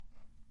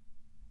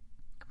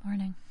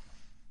Morning.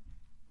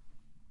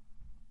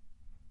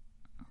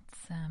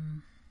 It's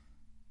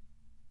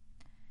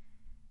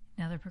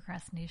another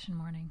procrastination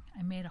morning.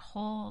 I made a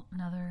whole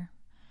another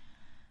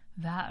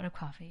vat of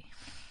coffee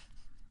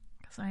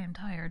because I am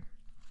tired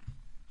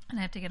and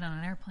I have to get on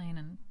an airplane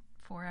in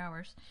 4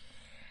 hours.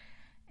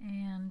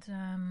 And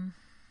I'm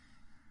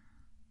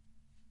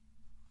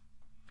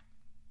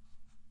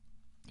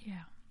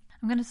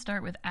going to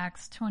start with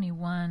Acts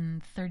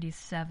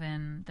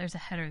 21:37. There's a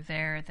header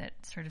there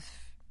that sort of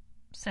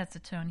sets a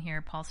tone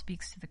here. Paul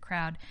speaks to the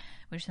crowd,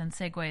 which then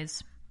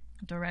segues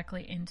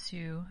directly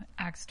into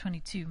Acts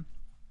 22.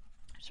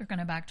 So we're going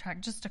to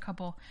backtrack just a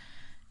couple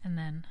and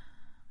then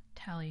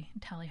tally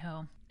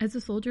ho. As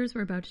the soldiers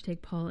were about to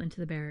take Paul into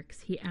the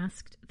barracks, he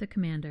asked the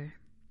commander,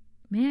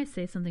 "May I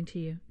say something to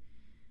you?"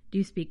 "Do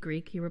you speak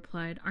Greek?" he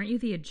replied. "Aren't you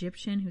the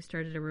Egyptian who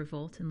started a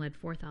revolt and led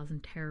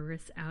 4,000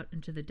 terrorists out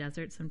into the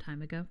desert some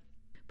time ago?"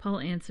 Paul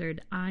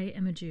answered, "I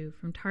am a Jew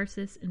from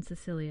Tarsus in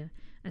Cilicia,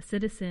 a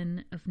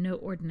citizen of no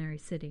ordinary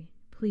city.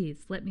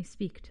 Please let me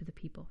speak to the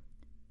people."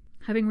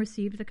 Having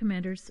received the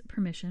commander's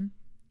permission,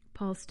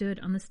 Paul stood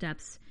on the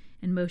steps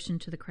and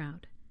motioned to the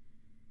crowd.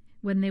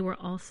 When they were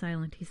all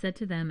silent, he said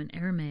to them in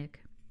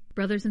Aramaic,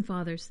 "Brothers and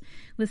fathers,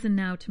 listen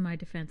now to my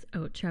defense."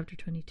 Chapter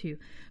 22.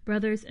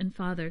 "Brothers and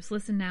fathers,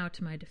 listen now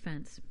to my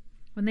defense."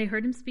 When they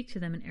heard him speak to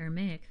them in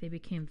Aramaic, they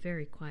became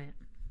very quiet.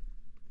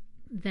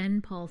 Then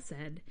Paul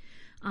said,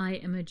 "I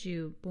am a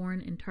Jew, born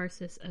in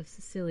Tarsus of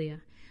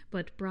Cilicia,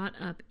 but brought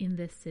up in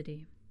this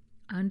city.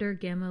 Under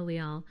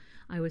Gamaliel,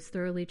 I was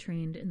thoroughly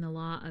trained in the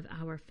law of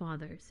our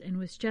fathers, and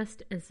was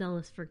just as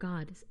zealous for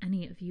God as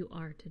any of you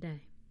are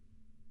today.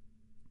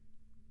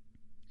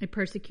 I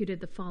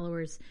persecuted the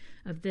followers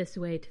of this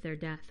way to their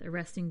death,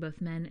 arresting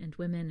both men and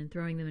women and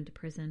throwing them into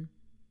prison,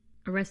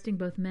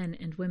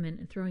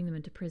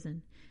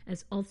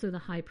 as also the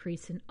high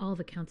priest and all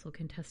the council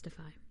can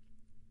testify.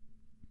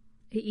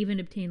 I even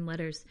obtained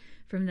letters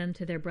from them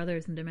to their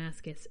brothers in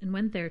Damascus, and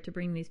went there to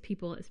bring these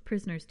people as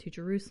prisoners to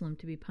Jerusalem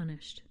to be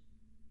punished.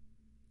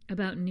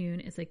 About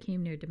noon, as I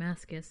came near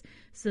Damascus,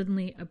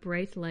 suddenly a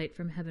bright light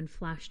from heaven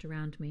flashed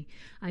around me.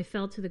 I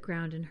fell to the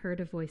ground and heard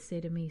a voice say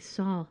to me,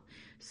 'Saul,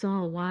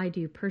 Saul, why do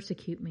you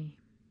persecute me?'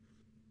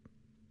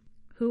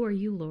 'Who are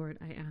you, Lord?'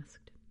 I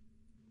asked.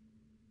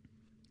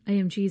 'I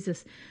am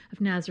Jesus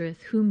of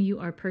Nazareth, whom you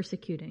are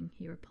persecuting,'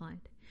 he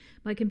replied.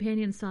 My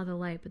companions saw the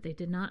light, but they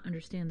did not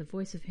understand the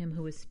voice of him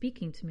who was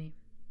speaking to me.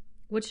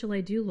 'What shall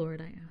I do,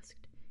 Lord?' I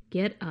asked.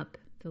 'Get up,'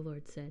 the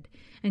Lord said,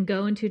 'and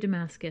go into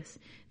Damascus.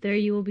 There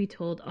you will be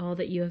told all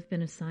that you have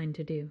been assigned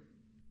to do.'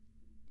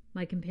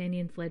 My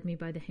companions led me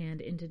by the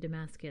hand into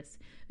Damascus,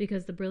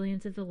 because the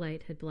brilliance of the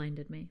light had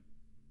blinded me.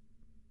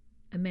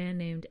 A man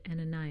named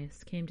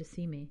Ananias came to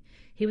see me.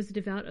 He was a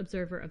devout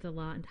observer of the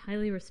law and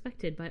highly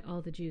respected by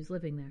all the Jews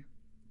living there.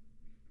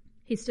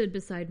 He stood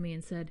beside me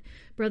and said,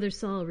 'Brother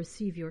Saul,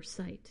 receive your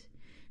sight.'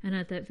 And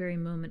at that very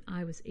moment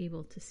I was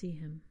able to see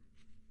him.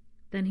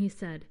 Then he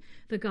said,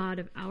 'The God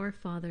of our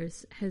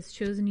fathers has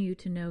chosen you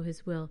to know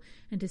his will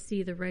and to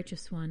see the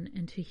righteous one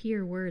and to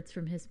hear words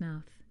from his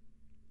mouth.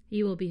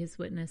 You will be his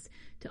witness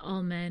to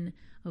all men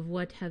of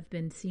what have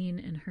been seen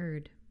and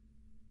heard.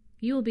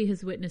 You will be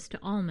his witness to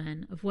all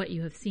men of what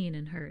you have seen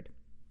and heard.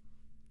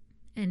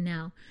 And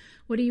now,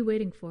 what are you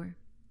waiting for?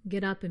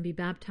 Get up and be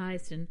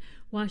baptized and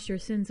wash your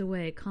sins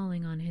away,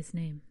 calling on his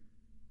name.'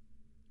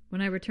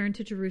 When I returned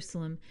to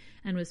Jerusalem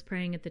and was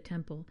praying at the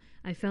temple,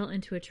 I fell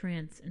into a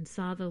trance and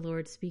saw the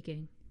Lord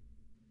speaking.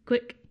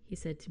 'Quick,' he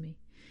said to me,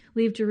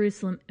 'leave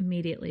Jerusalem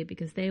immediately,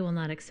 because they will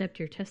not accept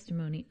your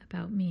testimony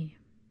about me.'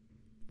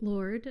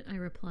 'Lord,' I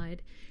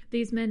replied,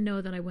 'these men know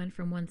that I went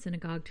from one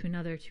synagogue to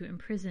another to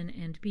imprison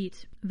and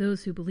beat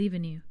those who believe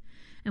in you.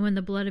 And when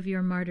the blood of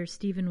your martyr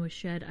Stephen was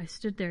shed, I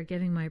stood there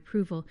giving my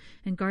approval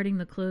and guarding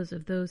the clothes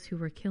of those who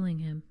were killing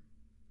him.'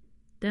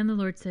 Then the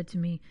Lord said to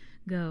me,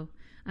 'Go,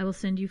 I will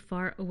send you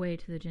far away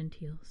to the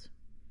Gentiles.'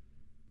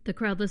 The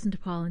crowd listened to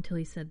Paul until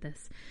he said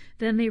this.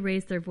 Then they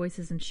raised their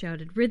voices and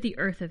shouted, 'Rid the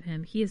earth of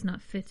him, he is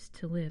not fit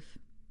to live.'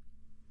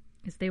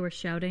 As they were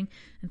shouting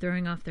and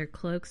throwing off their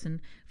cloaks and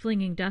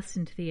flinging dust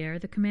into the air,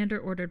 the commander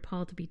ordered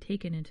Paul to be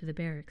taken into the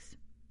barracks.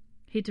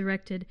 He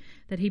directed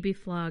that he be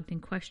flogged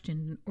and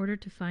questioned in order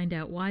to find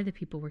out why the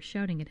people were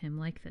shouting at him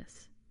like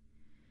this.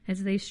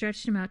 As they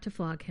stretched him out to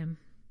flog him,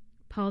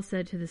 Paul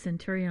said to the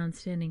centurion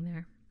standing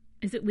there,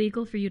 'Is it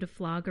legal for you to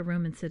flog a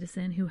Roman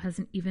citizen who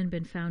hasn't even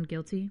been found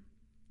guilty?'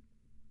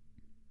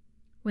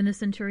 When the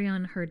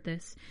centurion heard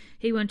this,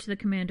 he went to the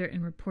commander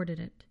and reported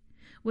it.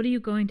 'What are you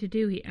going to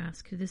do?' he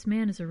asked. 'This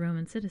man is a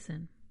Roman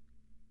citizen.'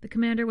 The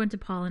commander went to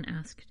Paul and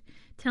asked,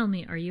 'Tell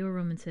me, are you a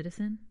Roman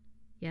citizen?'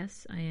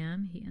 'Yes, I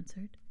am,' he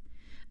answered.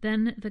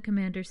 Then the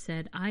commander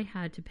said, 'I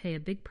had to pay a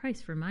big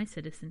price for my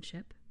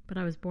citizenship, but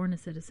I was born a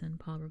citizen,'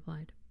 Paul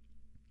replied.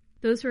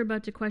 Those who were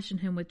about to question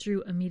him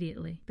withdrew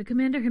immediately. The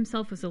commander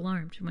himself was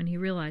alarmed when he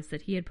realized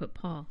that he had put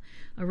Paul,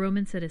 a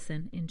Roman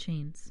citizen, in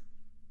chains.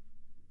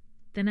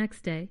 The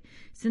next day,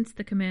 since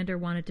the commander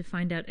wanted to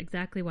find out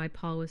exactly why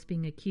Paul was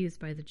being accused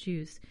by the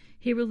Jews,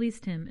 he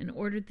released him and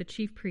ordered the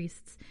chief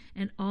priests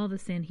and all the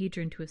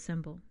Sanhedrin to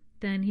assemble.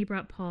 Then he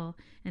brought Paul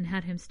and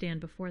had him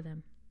stand before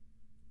them.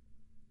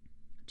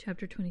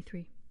 Chapter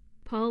 23.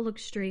 Paul looked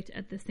straight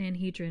at the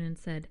Sanhedrin and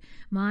said,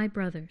 "My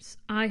brothers,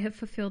 I have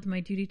fulfilled my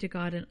duty to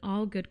God in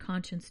all good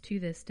conscience to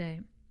this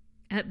day."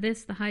 At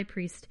this the high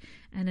priest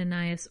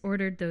Ananias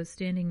ordered those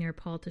standing near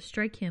Paul to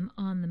strike him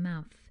on the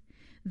mouth.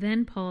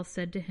 Then Paul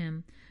said to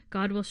him,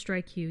 "God will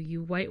strike you,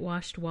 you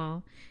whitewashed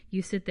wall.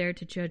 You sit there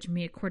to judge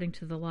me according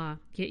to the law,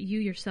 yet you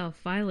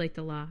yourself violate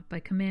the law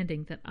by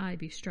commanding that I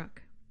be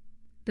struck."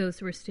 Those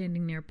who were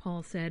standing near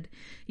Paul said,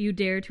 "You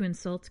dare to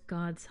insult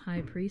God's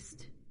high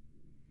priest?"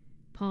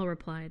 Paul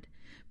replied,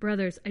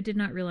 "Brothers, I did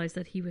not realize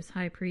that he was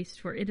high priest,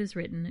 for it is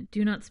written,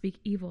 'Do not speak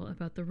evil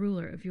about the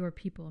ruler of your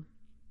people.'"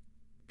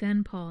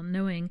 Then Paul,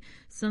 knowing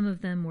some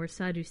of them were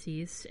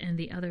Sadducees and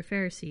the other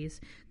Pharisees,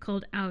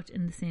 called out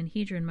in the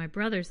Sanhedrin, "My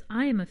brothers,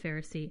 I am a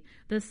Pharisee,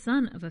 the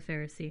son of a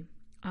Pharisee.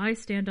 I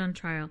stand on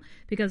trial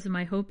because of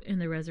my hope in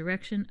the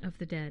resurrection of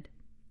the dead."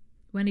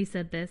 When he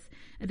said this,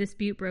 a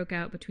dispute broke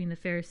out between the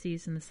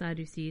Pharisees and the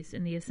Sadducees,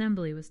 and the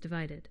assembly was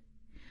divided.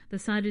 The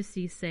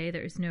Sadducees say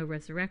there is no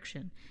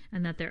resurrection,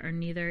 and that there are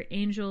neither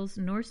angels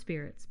nor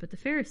spirits, but the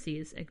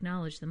Pharisees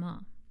acknowledge them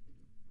all.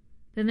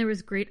 Then there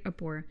was great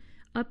uproar,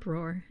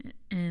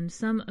 and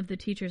some of the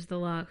teachers of the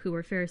law who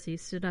were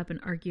Pharisees stood up and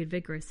argued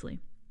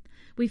vigorously.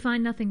 "We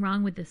find nothing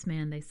wrong with this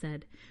man," they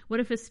said. "What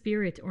if a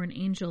spirit or an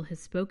angel has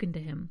spoken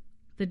to him?"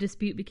 The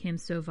dispute became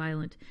so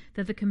violent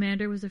that the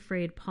commander was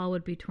afraid Paul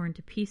would be torn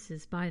to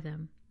pieces by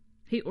them.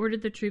 He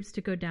ordered the troops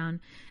to go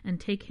down and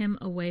take him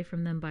away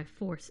from them by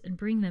force and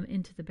bring them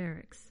into the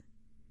barracks.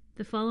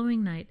 The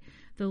following night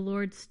the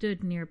Lord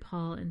stood near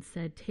Paul and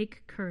said,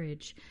 "Take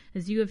courage,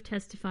 as you have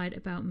testified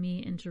about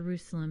me in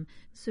Jerusalem,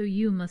 so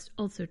you must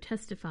also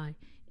testify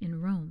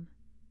in Rome."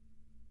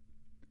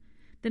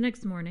 The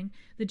next morning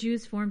the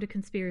Jews formed a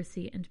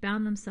conspiracy and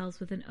bound themselves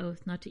with an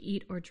oath not to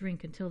eat or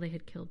drink until they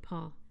had killed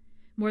Paul.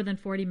 More than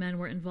 40 men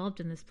were involved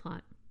in this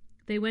plot.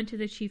 They went to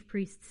the chief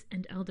priests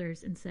and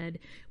elders and said,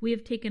 "We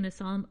have taken a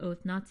solemn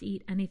oath not to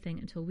eat anything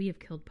until we have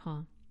killed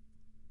Paul.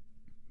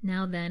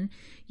 Now then,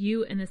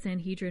 you and the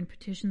Sanhedrin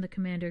petitioned the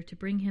commander to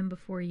bring him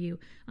before you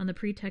on the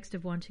pretext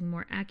of wanting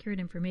more accurate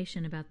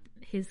information about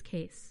his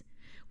case.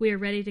 We are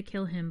ready to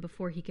kill him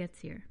before he gets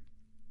here."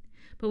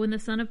 But when the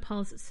son of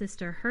Paul's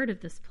sister heard of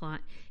this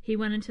plot, he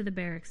went into the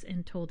barracks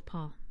and told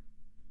Paul.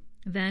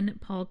 Then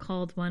Paul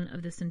called one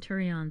of the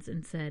centurions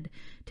and said,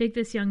 "Take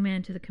this young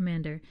man to the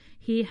commander.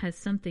 He has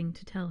something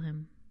to tell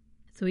him."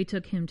 So he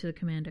took him to the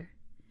commander.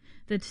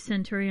 The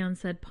centurion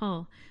said,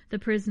 "Paul, the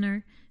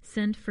prisoner,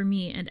 sent for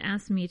me and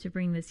asked me to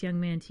bring this young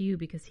man to you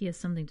because he has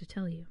something to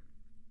tell you."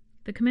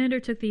 The commander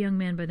took the young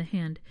man by the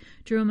hand,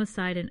 drew him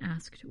aside, and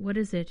asked, "What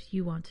is it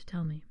you want to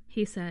tell me?"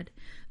 He said,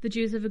 "The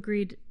Jews have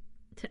agreed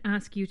to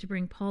ask you to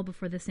bring Paul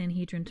before the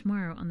Sanhedrin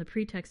tomorrow on the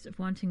pretext of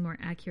wanting more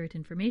accurate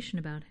information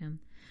about him.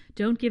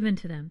 Don't give in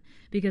to them,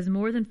 because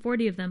more than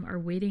 40 of them are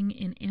waiting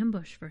in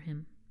ambush for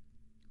him.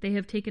 They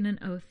have taken an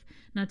oath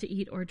not to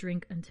eat or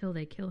drink until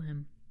they kill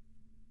him.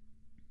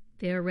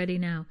 They are ready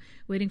now,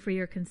 waiting for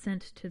your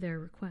consent to their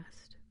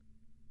request."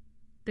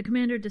 The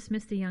commander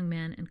dismissed the young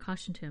man and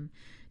cautioned him,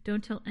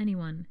 "Don't tell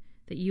anyone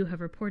that you have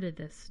reported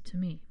this to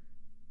me."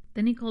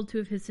 Then he called 2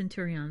 of his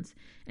centurions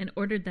and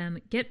ordered them,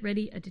 "Get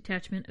ready a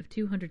detachment of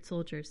 200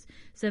 soldiers,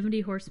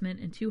 70 horsemen,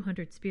 and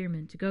 200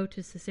 spearmen to go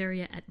to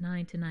Caesarea at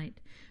 9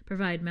 tonight.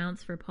 Provide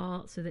mounts for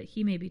Paul so that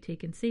he may be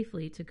taken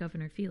safely to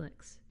Governor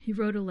Felix." He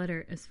wrote a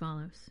letter as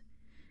follows: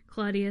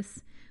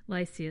 "Claudius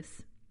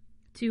Lysias,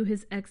 to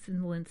His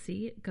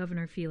Excellency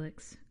Governor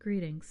Felix,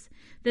 greetings.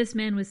 This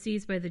man was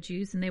seized by the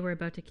Jews, and they were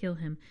about to kill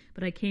him,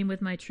 but I came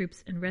with my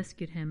troops and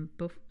rescued him,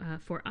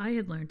 for I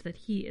had learned that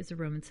he is a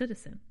Roman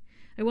citizen.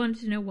 I wanted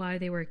to know why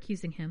they were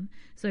accusing him,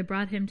 so I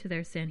brought him to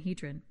their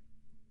Sanhedrin.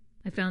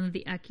 I found that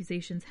the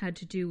accusations had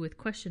to do with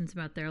questions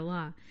about their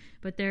law,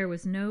 but there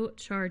was no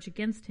charge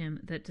against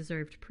him that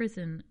deserved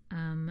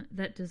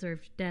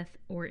death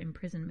or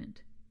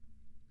imprisonment.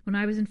 When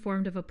I was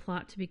informed of a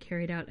plot to be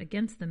carried out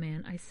against the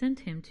man, I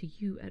sent him to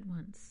you at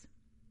once.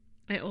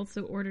 I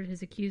also ordered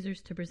his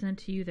accusers to present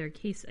to you their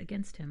case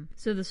against him."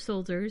 So the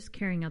soldiers,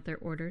 carrying out their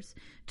orders,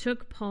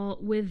 took Paul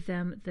with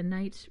them during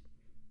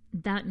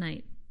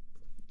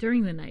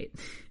the night.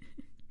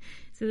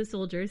 So the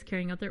soldiers,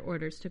 carrying out their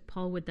orders, took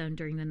Paul with them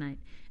during the night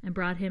and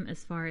brought him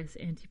as far as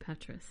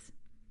Antipatris.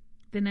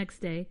 The next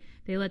day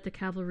they let the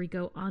cavalry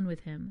go on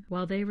with him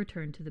while they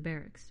returned to the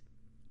barracks.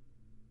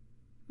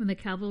 When the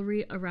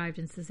cavalry arrived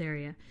in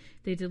Caesarea,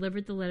 they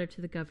delivered the letter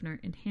to the governor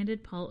and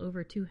handed Paul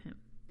over to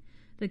him.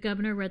 The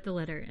governor read the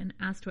letter and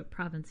asked what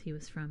province he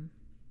was from.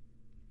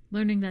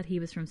 Learning that he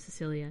was from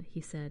Cilicia,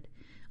 he said,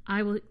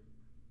 I will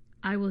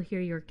hear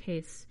your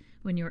case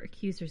when your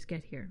accusers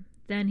get here."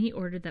 Then he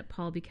ordered that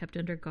Paul be kept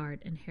under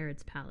guard in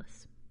Herod's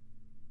palace.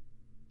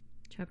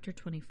 Chapter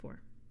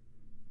 24.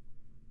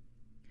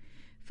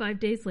 5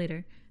 days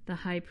later, the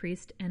high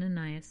priest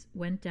Ananias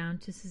went down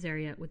to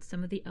Caesarea with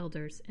some of the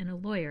elders and a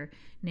lawyer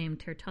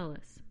named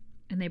Tertullus,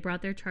 and they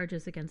brought their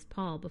charges against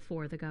Paul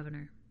before the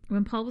governor.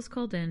 When Paul was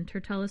called in,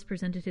 Tertullus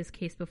presented his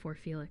case before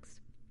Felix.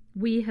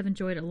 We have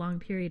enjoyed a long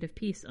period of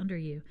peace under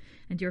you,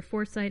 and your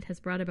foresight has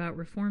brought about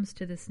reforms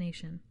to this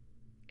nation.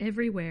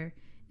 Everywhere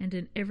and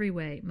in every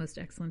way, most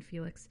excellent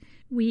Felix,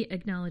 we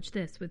acknowledge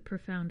this with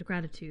profound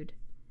gratitude.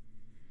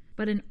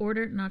 But in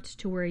order not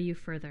to worry you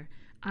further,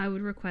 I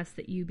would request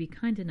that you be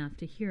kind enough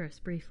to hear us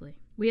briefly.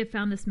 We have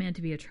found this man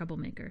to be a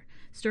troublemaker,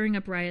 stirring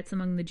up riots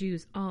among the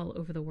Jews all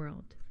over the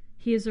world.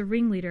 He is a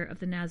ringleader of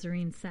the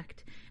Nazarene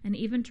sect, and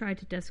even tried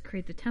to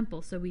desecrate the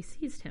temple, so we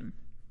seized him.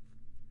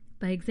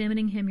 By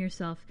examining him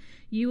yourself,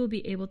 you will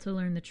be able to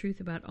learn the truth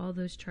about all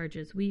those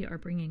charges we are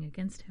bringing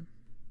against him.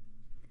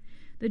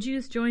 The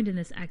Jews joined in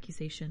this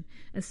accusation,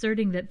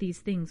 asserting that these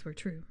things were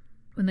true.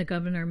 When the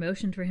governor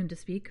motioned for him to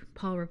speak,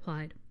 Paul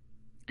replied,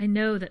 I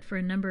know that for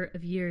a number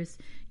of years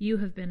you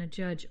have been a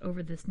judge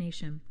over this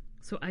nation,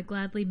 so I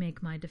gladly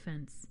make my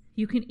defense.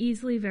 You can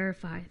easily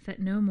verify that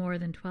no more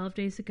than 12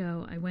 days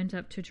ago I went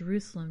up to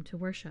Jerusalem to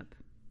worship.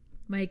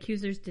 My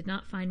accusers did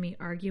not find me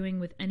arguing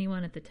with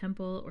anyone at the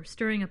temple or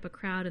stirring up a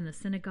crowd in the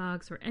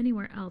synagogues or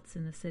anywhere else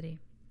in the city.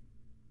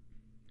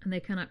 And they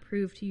cannot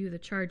prove to you the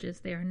charges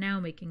they are now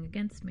making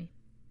against me.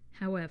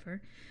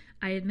 However,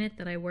 I admit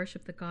that I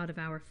worship the God of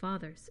our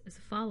fathers as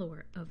a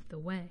follower of the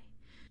Way,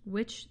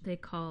 which they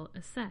call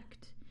a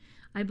sect.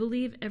 I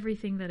believe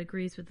everything that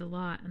agrees with the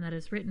law and that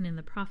is written in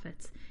the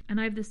prophets, and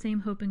I have the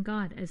same hope in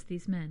God as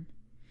these men,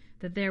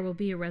 that there will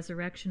be a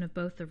resurrection of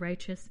both the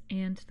righteous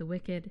and the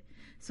wicked,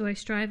 so I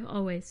strive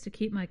always to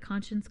keep my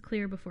conscience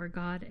clear before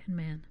God and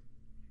man.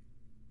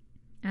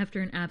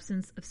 After an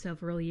absence of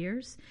several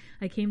years,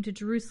 I came to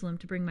Jerusalem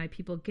to bring my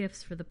people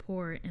gifts for the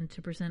poor and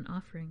to present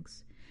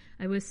offerings.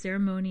 I was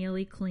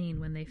ceremonially clean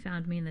when they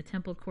found me in the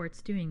temple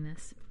courts doing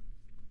this.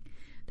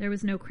 There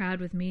was no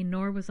crowd with me,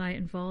 nor was I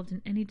involved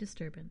in any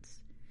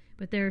disturbance.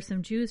 But there are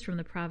some Jews from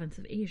the province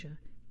of Asia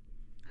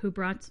who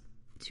ought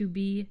to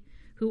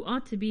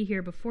be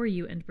here before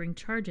you and bring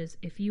charges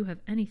if you have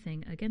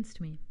anything against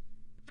me.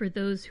 For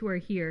those who are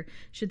here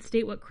should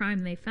state what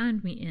crime they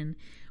found me in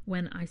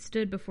when I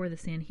stood before the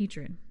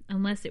Sanhedrin,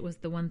 unless it was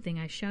the one thing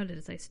I shouted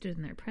as I stood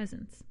in their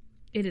presence.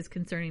 It is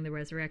concerning the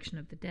resurrection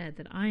of the dead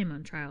that I am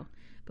on trial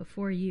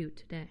before you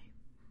today.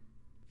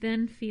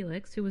 Then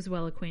Felix, who was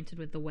well acquainted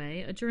with the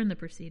way, adjourned the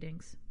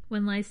proceedings.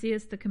 When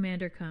Lysias the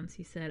commander comes,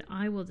 he said,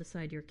 I will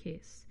decide your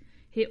case.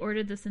 He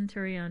ordered the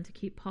centurion to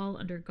keep Paul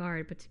under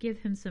guard, but to give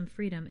him some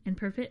freedom and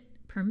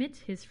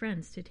permit his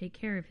friends to take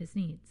care of his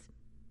needs.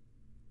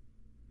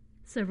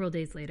 Several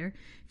days later,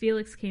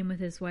 Felix came with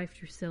his wife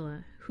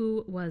Drusilla,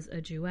 who was a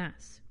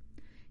Jewess.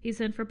 He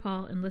sent for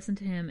Paul and listened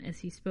to him as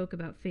he spoke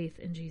about faith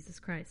in Jesus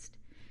Christ.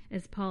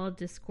 As Paul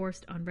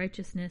discoursed on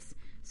righteousness,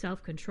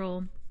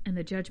 self-control, and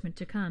the judgment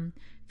to come,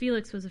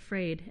 Felix was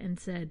afraid and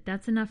said,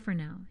 That's enough for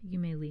now. You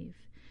may leave.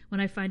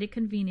 When I find it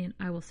convenient,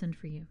 I will send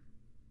for you.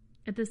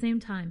 At the same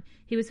time,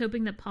 he was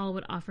hoping that Paul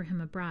would offer him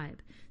a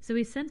bribe, so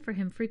he sent for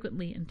him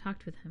frequently and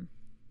talked with him.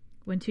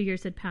 When 2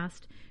 years had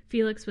passed,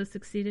 Felix was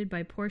succeeded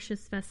by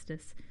Porcius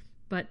Festus,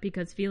 but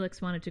because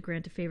Felix wanted to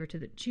grant a favor to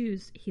the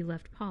Jews, he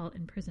left Paul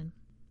in prison.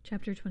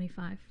 Chapter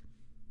 25.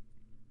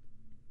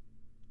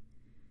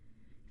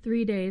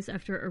 3 days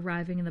after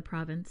arriving in the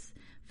province,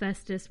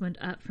 Festus went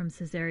up from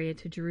Caesarea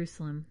to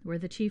Jerusalem, where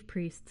the chief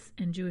priests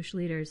and Jewish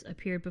leaders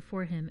appeared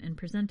before him and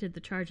presented the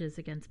charges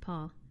against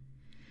Paul.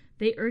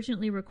 They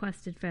urgently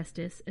requested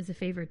Festus, as a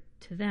favor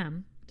to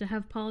them, to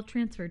have Paul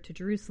transferred to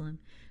Jerusalem,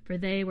 for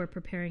they were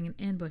preparing an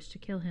ambush to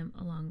kill him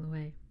along the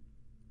way.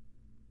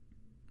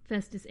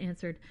 Festus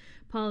answered,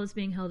 Paul is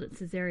being held at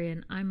Caesarea,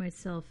 and I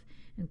myself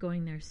am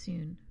going there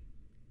soon.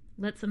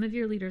 Let some of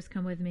your leaders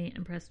come with me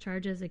and press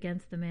charges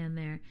against the man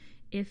there,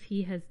 if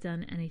he has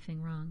done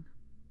anything wrong.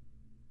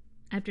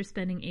 After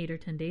spending 8 or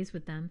 10 days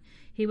with them,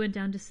 he went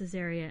down to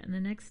Caesarea, and the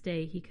next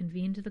day he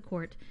convened the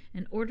court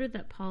and ordered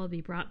that Paul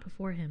be brought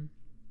before him.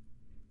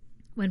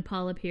 When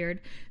Paul appeared,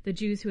 the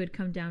Jews who had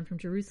come down from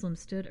Jerusalem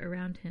stood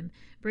around him,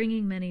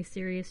 bringing many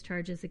serious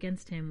charges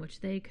against him which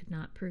they could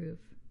not prove.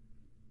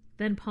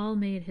 Then Paul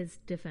made his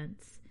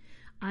defense.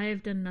 I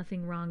have done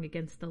nothing wrong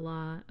against the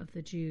law of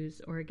the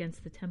Jews, or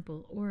against the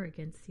temple, or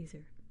against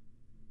Caesar.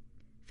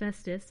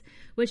 Festus,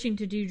 wishing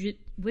to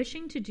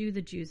do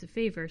the Jews a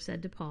favor,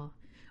 said to Paul,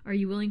 Are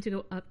you willing to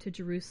go up to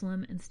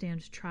Jerusalem and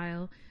stand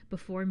trial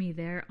before me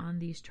there on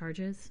these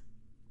charges?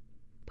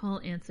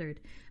 Paul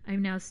answered, I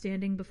am now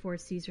standing before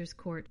Caesar's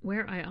court,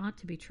 where I ought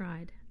to be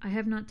tried. I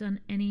have not done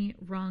any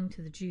wrong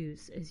to the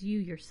Jews, as you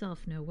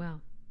yourself know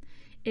well.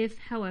 If,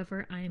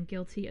 however, I am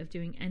guilty of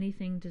doing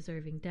anything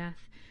deserving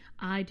death,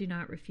 I do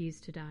not refuse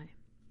to die.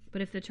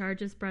 But if the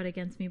charges brought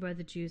against me by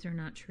the Jews are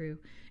not true,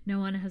 no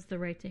one has the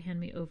right to hand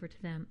me over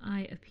to them.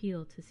 I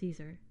appeal to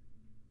Caesar.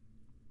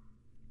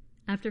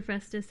 After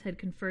Festus had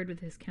conferred with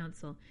his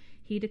council,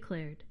 he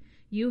declared,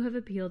 You have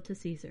appealed to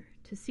Caesar.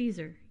 To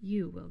Caesar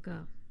you will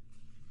go.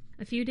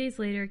 A few days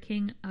later,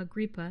 King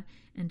Agrippa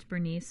and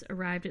Bernice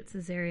arrived at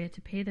Caesarea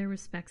to pay their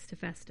respects to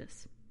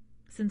Festus.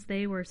 Since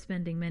they were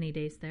spending many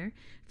days there,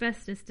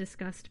 Festus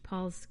discussed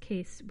Paul's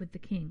case with the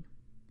king.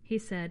 He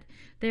said,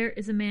 There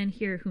is a man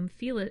here whom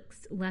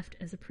Felix left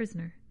as a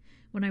prisoner.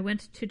 When I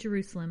went to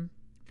Jerusalem,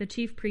 the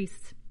chief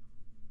priests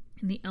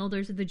And the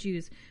elders of the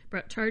Jews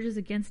brought charges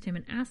against him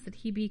and asked that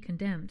he be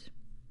condemned.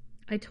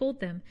 I told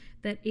them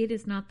that it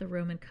is not the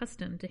Roman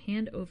custom to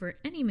hand over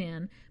any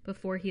man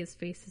before he has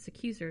faced his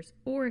accusers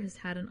or has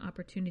had an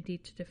opportunity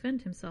to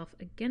defend himself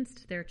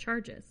against their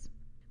charges.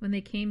 When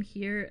they came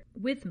here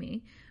with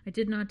me, I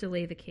did not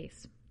delay the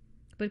case,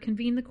 but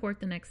convened the court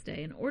the next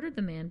day and ordered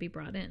the man be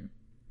brought in.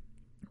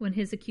 When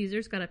his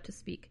accusers got up to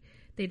speak,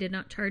 they did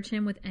not charge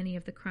him with any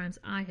of the crimes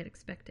I had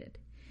expected.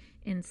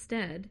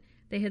 Instead,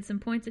 they had some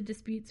pointed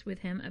disputes with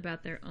him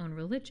about their own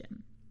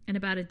religion, and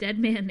about a dead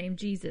man named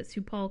Jesus,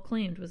 who Paul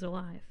claimed was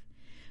alive.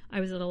 I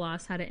was at a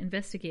loss how to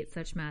investigate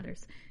such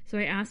matters, so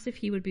I asked if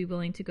he would be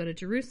willing to go to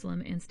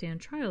Jerusalem and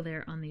stand trial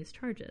there on these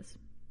charges.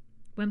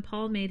 When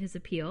Paul made his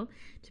appeal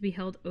to be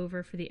held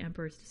over for the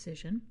emperor's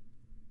decision,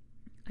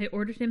 I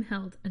ordered him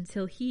held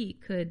until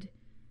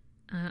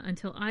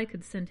I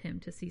could send him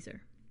to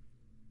Caesar.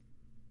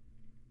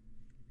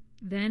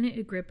 Then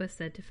Agrippa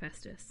said to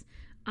Festus,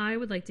 "I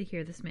would like to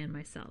hear this man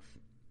myself."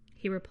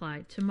 He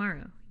replied,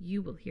 "Tomorrow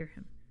you will hear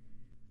him."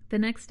 The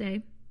next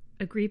day,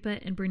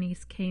 Agrippa and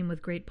Bernice came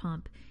with great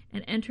pomp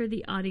and entered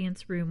the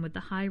audience room with the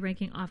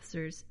high-ranking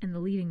officers and the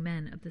leading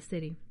men of the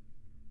city.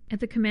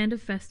 At the command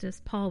of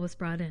Festus, Paul was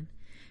brought in.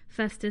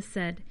 Festus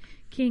said,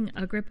 "King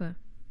Agrippa,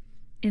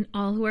 and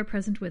all who are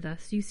present with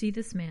us, you see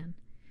this man.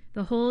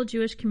 The whole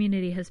Jewish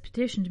community has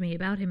petitioned me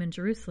about him in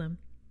Jerusalem,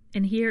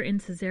 and here in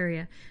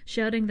Caesarea,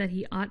 shouting that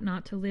he ought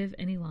not to live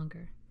any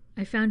longer.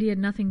 I found he had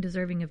nothing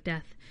deserving of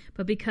death,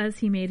 but because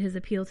he made his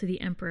appeal to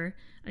the emperor,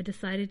 I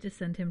decided to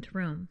send him to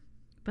Rome.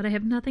 But I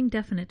have nothing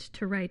definite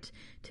to write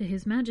to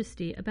his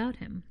majesty about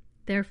him.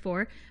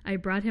 Therefore, I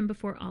brought him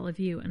before all of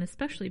you, and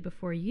especially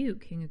before you,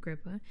 King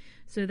Agrippa,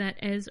 so that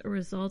as a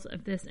result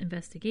of this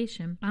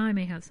investigation, I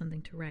may have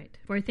something to write.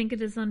 For I think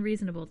it is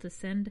unreasonable to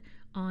send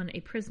on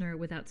a prisoner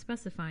without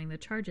specifying the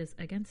charges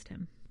against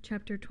him."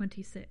 Chapter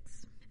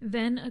 26.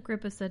 Then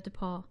Agrippa said to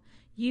Paul,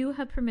 "You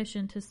have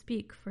permission to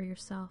speak for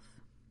yourself."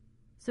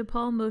 So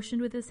Paul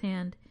motioned with his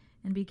hand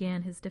and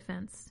began his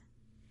defense.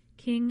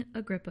 "King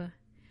Agrippa,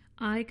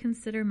 I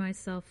consider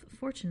myself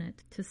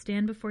fortunate to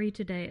stand before you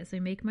today as I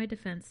make my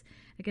defense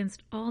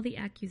against all the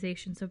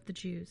accusations of the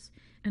Jews,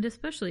 and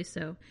especially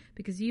so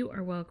because you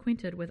are well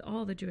acquainted with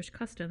all the Jewish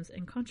customs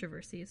and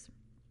controversies.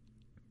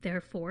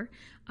 Therefore,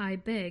 I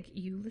beg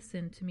you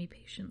listen to me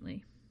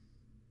patiently.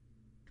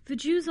 The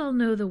Jews all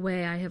know the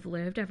way I have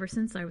lived ever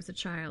since I was a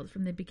child,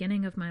 from the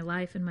beginning of my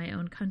life in my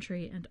own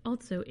country and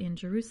also in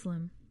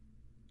Jerusalem.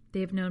 They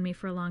have known me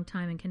for a long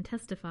time and can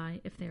testify,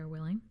 if they are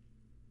willing,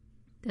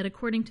 that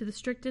according to the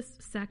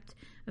strictest sect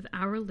of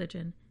our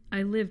religion,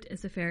 I lived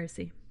as a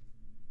Pharisee.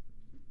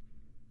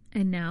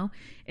 And now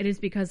it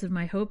is because of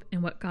my hope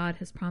in what God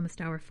has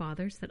promised our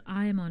fathers that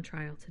I am on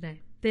trial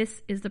today.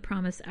 This is the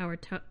promise our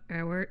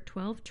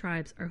 12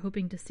 tribes are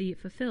hoping to see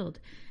fulfilled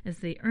as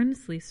they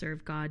earnestly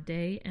serve God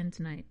day and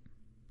night.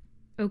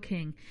 O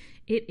King,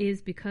 it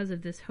is because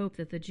of this hope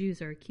that the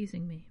Jews are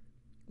accusing me.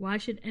 Why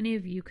should any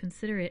of you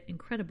consider it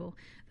incredible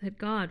that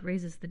God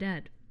raises the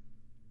dead?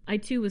 I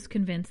too was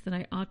convinced that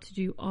I ought to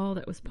do all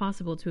that was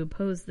possible to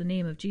oppose the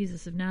name of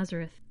Jesus of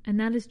Nazareth, and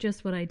that is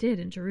just what I did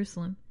in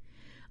Jerusalem.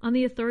 On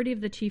the authority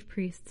of the chief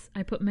priests,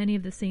 I put many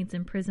of the saints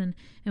in prison,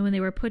 and when they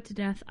were put to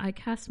death, I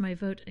cast my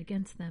vote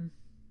against them.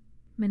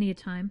 Many a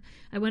time,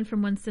 I went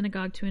from one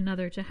synagogue to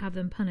another to have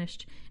them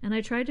punished, and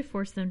I tried to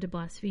force them to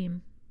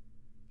blaspheme.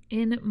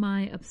 In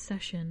my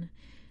obsession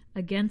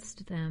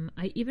against them,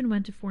 I even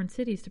went to foreign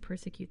cities to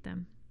persecute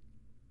them.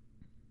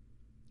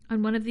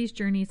 On one of these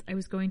journeys, I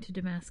was going to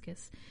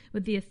Damascus,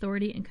 with the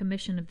authority and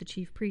commission of the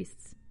chief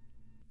priests.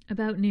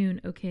 About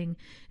noon, O King,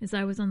 as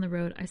I was on the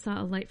road, I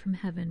saw a light from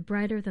heaven,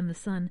 brighter than the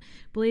sun,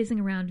 blazing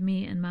around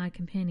me and my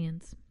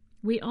companions.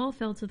 We all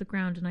fell to the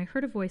ground, and I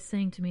heard a voice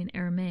saying to me in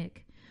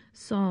Aramaic,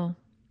 "Saul,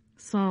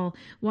 Saul,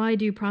 why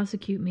do you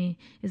prosecute me?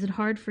 Is it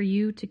hard for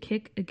you to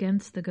kick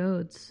against the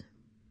goads?"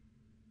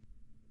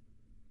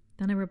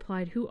 Then I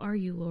replied, "Who are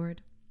you,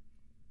 Lord?"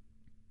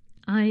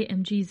 "I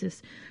am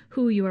Jesus,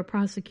 who you are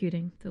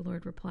prosecuting," the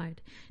Lord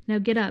replied. "Now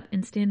get up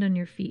and stand on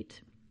your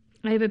feet.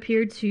 I have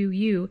appeared to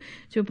you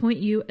to appoint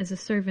you as a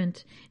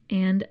servant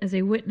and as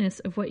a witness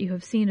of what you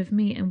have seen of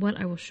me and what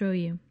I will show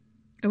you.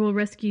 I will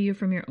rescue you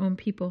from your own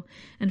people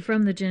and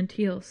from the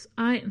Gentiles.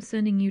 I am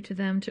sending you to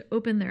them to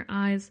open their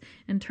eyes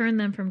and turn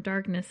them from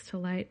darkness to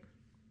light,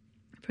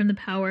 from the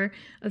power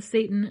of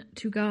Satan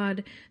to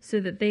God, so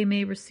that they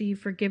may receive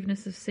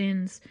forgiveness of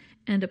sins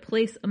and a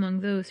place among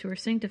those who are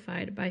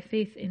sanctified by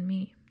faith in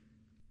me."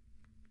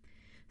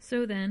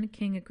 So then,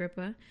 King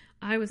Agrippa,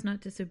 I was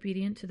not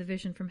disobedient to the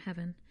vision from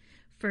heaven.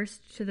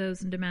 First to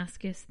those in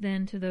Damascus,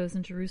 then to those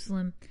in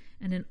Jerusalem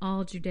and in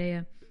all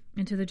Judea,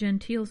 and to the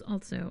Gentiles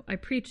also, I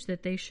preached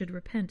that they should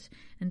repent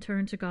and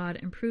turn to God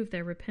and prove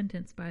their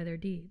repentance by their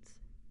deeds.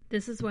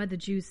 This is why the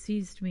Jews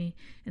seized me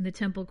in the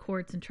temple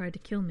courts and tried to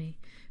kill me.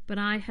 But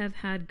I have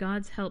had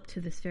God's help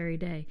to this very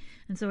day,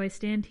 and so I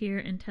stand here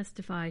and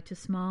testify to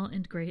small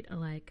and great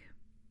alike.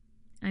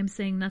 I am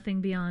saying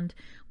nothing beyond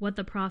what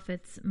the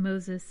prophets and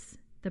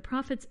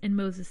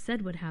Moses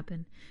said would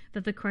happen,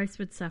 that the Christ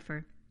would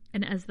suffer,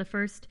 and as the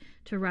first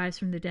to rise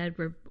from the dead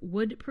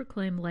would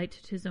proclaim light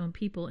to his own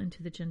people and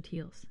to the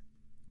Gentiles.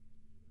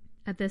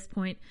 At this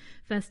point,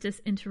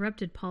 Festus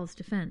interrupted Paul's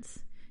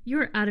defense. "You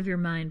are out of your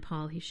mind,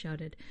 Paul," he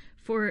shouted,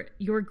 "for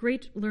your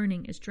great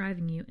learning is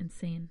driving you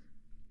insane."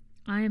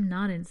 "I am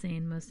not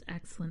insane, most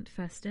excellent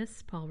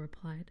Festus," Paul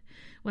replied.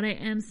 "What I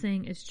am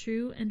saying is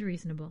true and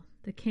reasonable.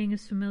 The king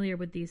is familiar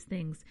with these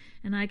things,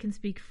 and I can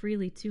speak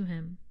freely to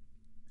him.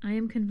 I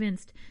am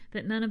convinced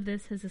that none of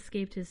this has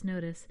escaped his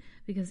notice,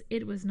 because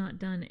it was not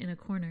done in a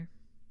corner.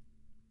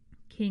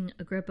 King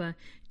Agrippa,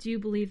 do you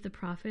believe the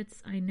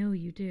prophets? I know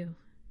you do."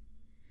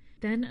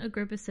 Then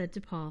Agrippa said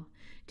to Paul,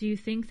 "Do you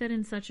think that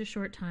in such a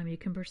short time you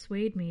can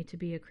persuade me to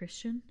be a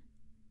Christian?"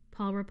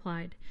 Paul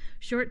replied,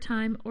 "Short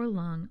time or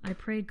long, I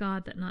pray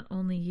God that not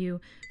only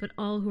you, but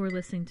all who are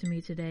listening to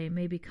me today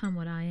may become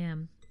what I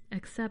am,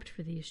 except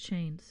for these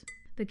chains."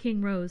 The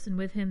king rose, and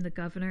with him the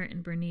governor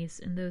and Bernice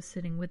and those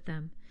sitting with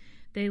them.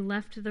 They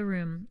left the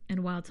room,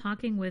 and while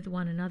talking with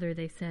one another,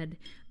 they said,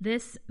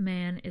 "This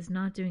man is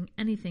not doing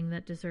anything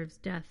that deserves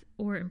death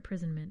or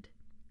imprisonment."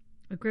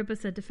 Agrippa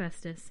said to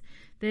Festus,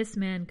 "This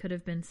man could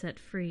have been set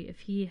free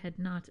if he had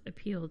not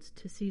appealed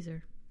to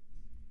Caesar."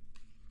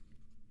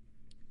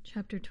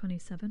 Chapter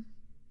 27.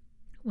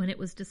 When it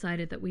was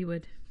decided that we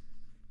would...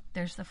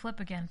 There's the flip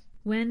again.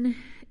 When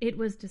it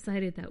was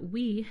decided that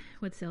we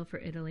would sail for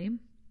Italy,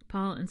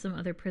 Paul and some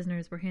other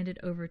prisoners were handed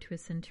over to a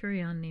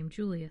centurion named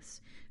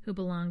Julius, who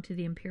belonged to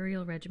the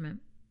imperial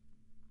regiment.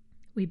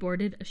 We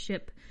boarded a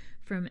ship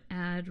from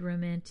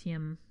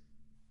Adramyttium.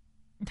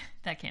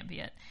 That can't be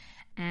it.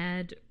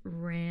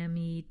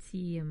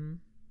 Adramyttium.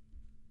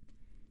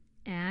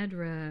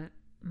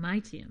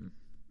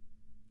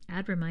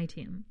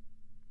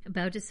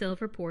 About to sail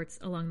for ports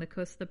along the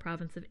coast of the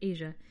province of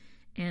Asia,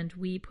 and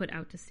we put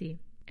out to sea.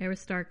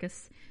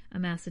 Aristarchus, a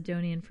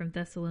Macedonian from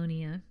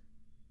Thessalonia,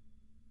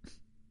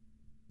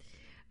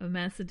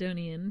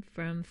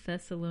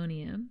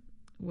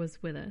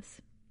 was with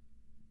us.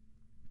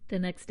 The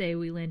next day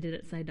we landed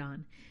at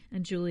Sidon,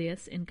 and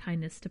Julius, in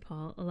kindness to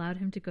Paul, allowed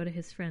him to go to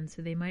his friends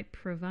so they might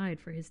provide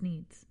for his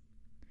needs.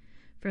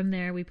 From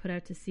there we put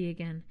out to sea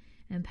again,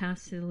 and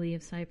passed to the lee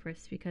of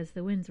Cyprus, because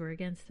the winds were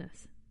against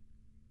us.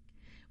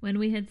 When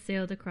we had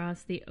sailed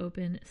across the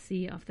open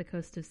sea off the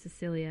coast of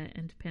Sicilia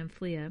and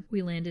Pamphylia,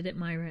 we landed at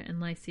Myra and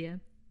Lycia.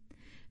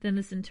 Then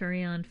the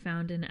centurion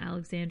found an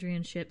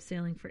Alexandrian ship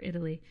sailing for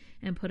Italy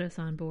and put us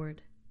on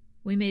board.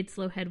 We made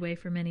slow headway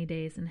for many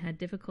days and had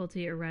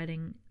difficulty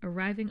arriving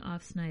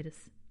off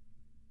Cnidus.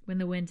 When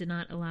the wind did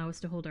not allow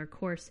us to hold our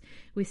course,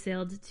 we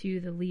sailed to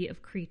the lee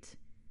of Crete,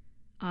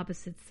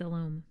 opposite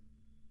Salome.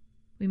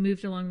 We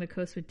moved along the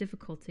coast with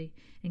difficulty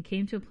and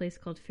came to a place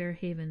called Fair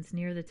Havens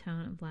near the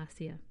town of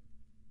Lasea.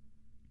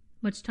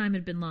 Much time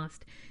had been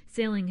lost.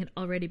 Sailing had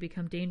already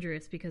become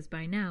dangerous because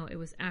by now it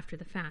was after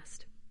the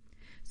fast.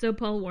 So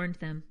Paul warned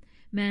them,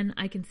 "Men,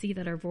 I can see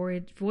that our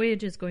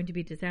voyage is going to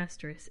be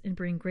disastrous and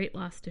bring great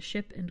loss to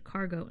ship and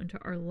cargo and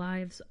to our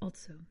lives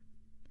also."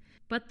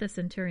 But the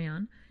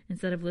centurion,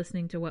 instead of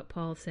listening to what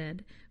Paul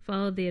said,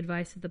 followed the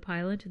advice of the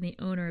pilot and the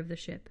owner of the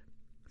ship.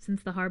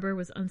 Since the harbor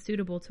was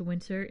unsuitable to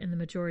winter in, the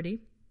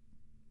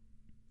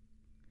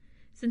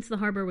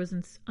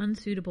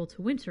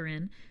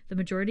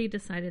majority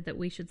decided that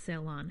we should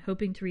sail on,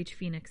 hoping to reach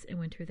Phoenix and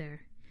winter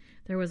there.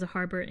 There was a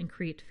harbor in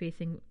Crete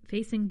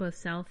facing both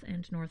southwest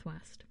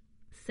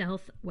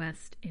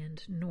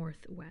and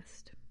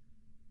northwest.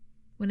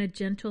 When a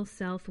gentle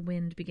south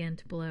wind began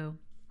to blow,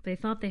 they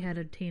thought they had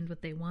obtained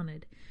what they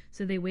wanted,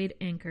 so they weighed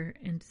anchor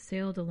and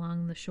sailed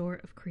along the shore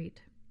of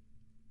Crete.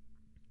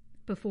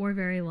 Before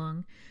very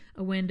long,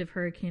 a wind of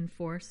hurricane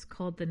force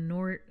called the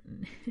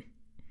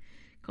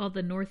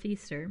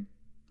northeaster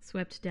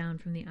swept down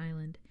from the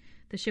island.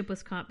 The ship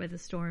was caught by the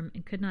storm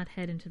and could not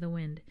head into the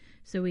wind,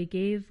 so we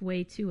gave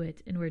way to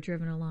it and were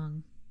driven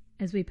along.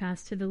 As we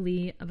passed to the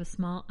lee of a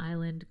small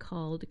island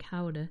called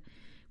Cauda,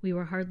 we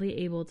were hardly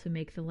able to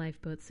make the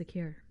lifeboat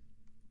secure.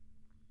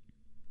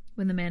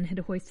 When the men had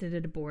hoisted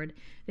it aboard,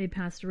 they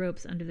passed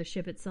ropes under the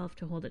ship itself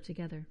to hold it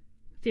together.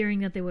 Fearing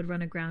that they would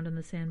run aground on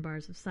the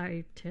sandbars of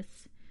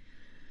Syrtis,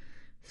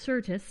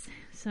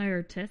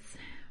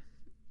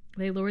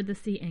 they lowered the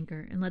sea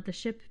anchor and let the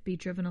ship be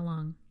driven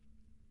along.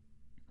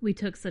 We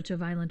took such a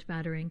violent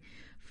battering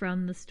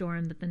from the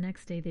storm that the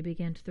next day they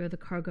began to throw the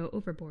cargo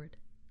overboard.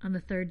 On the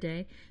third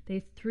day,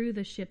 they threw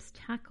the ship's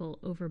tackle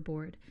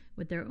overboard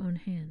with their own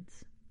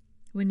hands.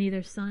 When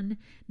neither sun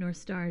nor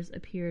stars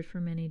appeared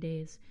for many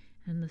days,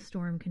 and the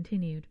storm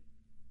continued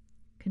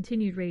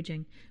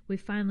raging, we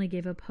finally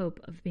gave up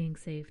hope of being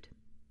saved.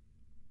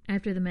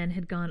 After the men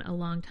had gone a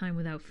long time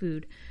without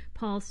food,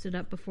 Paul stood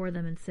up before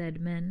them and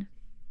said, "Men,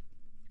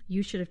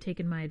 you should have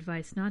taken my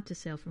advice not to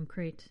sail from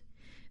Crete.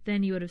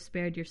 Then you would have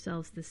spared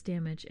yourselves this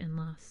damage and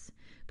loss.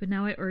 But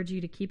now I urge you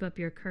to keep up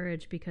your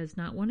courage, because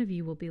not one of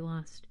you will be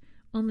lost.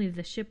 Only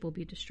the ship will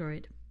be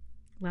destroyed.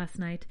 Last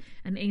night,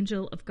 an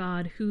angel of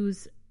God,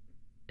 whose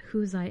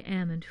I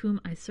am and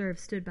whom I serve,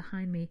 stood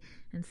behind me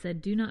and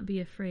said, 'Do not be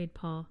afraid,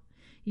 Paul.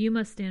 You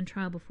must stand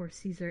trial before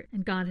Caesar,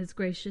 and God has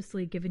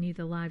graciously given you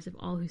the lives of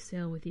all who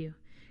sail with you.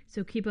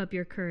 So keep up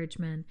your courage,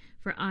 men,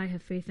 for I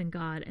have faith in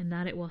God, and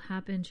that it will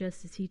happen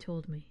just as he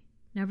told me.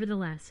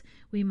 Nevertheless,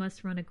 we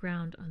must run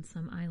aground on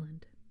some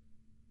island."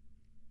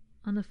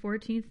 On the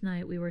 14th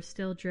night we were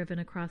still driven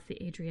across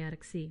the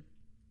Adriatic Sea.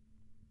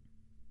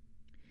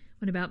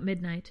 When about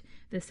midnight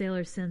the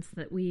sailors sensed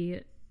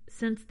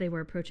they were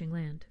approaching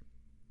land.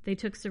 They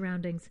took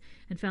soundings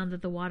and found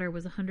that the water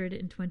was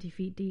 120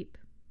 feet deep.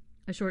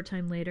 A short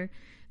time later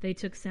they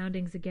took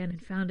soundings again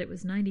and found it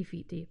was 90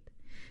 feet deep.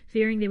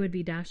 Fearing they would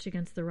be dashed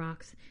against the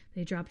rocks,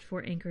 they dropped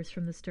 4 anchors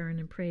from the stern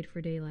and prayed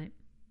for daylight.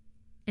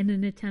 In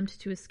an attempt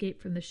to escape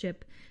from the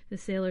ship, the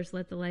sailors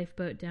let the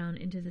lifeboat down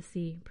into the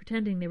sea,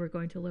 pretending they were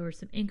going to lower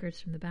some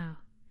anchors from the bow.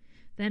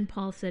 Then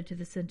Paul said to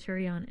the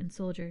centurion and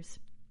soldiers,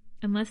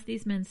 "Unless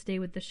these men stay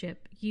with the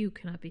ship, you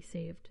cannot be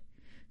saved."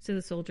 So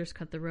the soldiers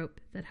cut the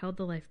rope that held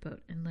the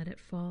lifeboat and let it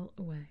fall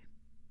away.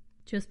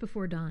 Just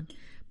before dawn,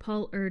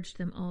 Paul urged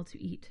them all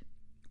to eat.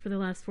 "For the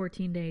last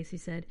 14 days, he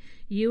said,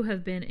 you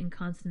have been in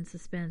constant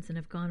suspense and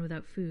have gone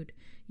without food.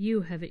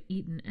 You haven't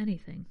eaten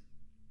anything.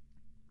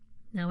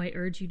 Now I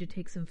urge you to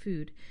take some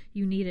food.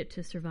 You need it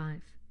to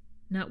survive.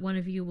 Not one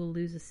of you will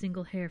lose a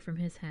single hair from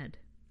his head."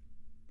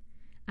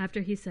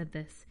 After he said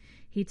this,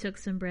 he took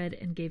some bread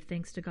and gave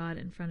thanks to God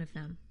in front of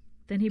them.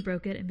 Then he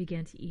broke it and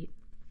began to eat.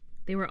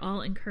 They were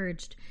all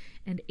encouraged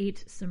and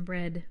ate some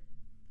bread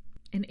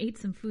and ate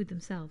some food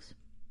themselves.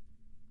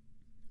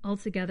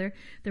 Altogether,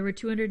 there were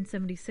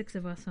 276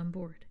 of us on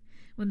board.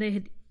 When they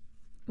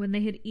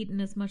had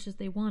eaten as much as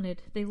they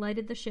wanted, they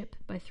lightened the ship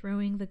by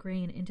throwing the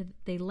grain into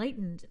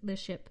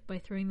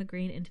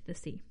the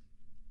sea.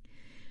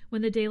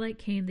 When the daylight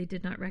came, they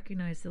did not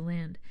recognize the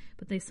land,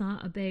 but they saw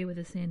a bay with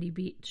a sandy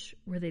beach,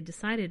 where they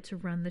decided to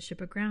run the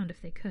ship aground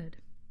if they could.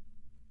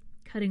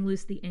 Cutting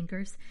loose the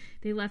anchors,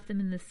 they left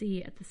them in the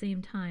sea at the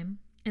same time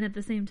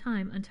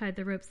untied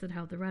the ropes that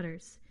held the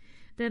rudders.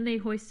 Then they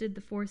hoisted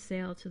the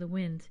foresail to the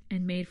wind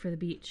and made for the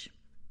beach.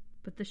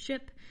 But the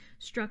ship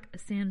struck a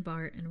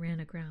sandbar and ran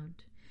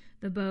aground.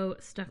 The bow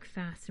stuck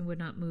fast and would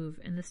not move,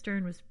 and the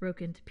stern was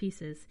broken to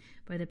pieces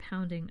by the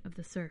pounding of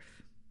the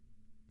surf.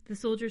 The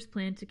soldiers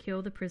planned to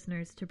kill the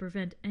prisoners to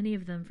prevent any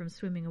of them from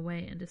swimming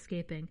away and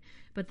escaping,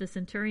 but the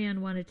centurion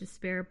wanted to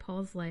spare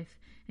Paul's life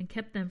and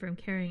kept them from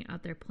carrying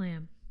out their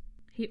plan.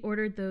 He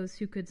ordered those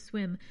who could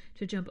swim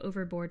to jump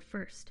overboard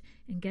first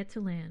and get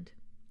to land.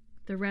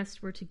 The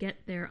rest were to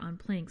get there on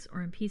planks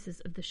or in pieces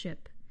of the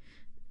ship.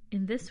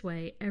 In this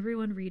way,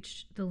 everyone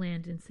reached the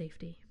land in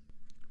safety.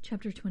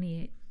 Chapter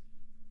 28.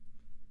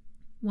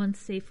 Once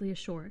safely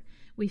ashore,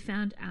 we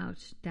found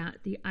out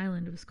that the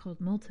island was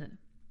called Malta.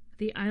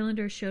 The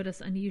islanders showed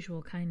us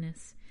unusual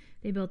kindness.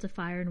 They built a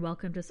fire and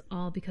welcomed us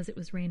all because it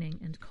was raining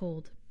and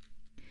cold.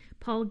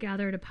 Paul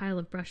gathered a pile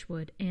of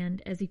brushwood,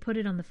 and, as he put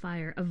it on the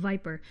fire, a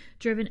viper,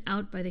 driven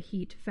out by the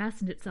heat,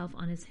 fastened itself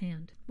on his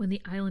hand. When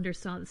the islanders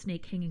saw the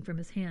snake hanging from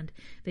his hand,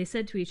 they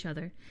said to each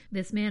other,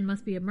 "This man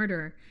must be a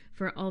murderer,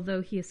 for although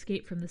he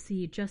escaped from the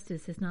sea,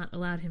 justice has not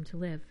allowed him to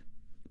live."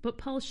 But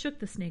Paul shook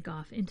the snake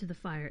off into the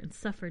fire and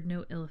suffered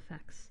no ill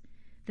effects.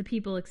 The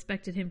people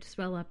expected him to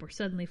swell up or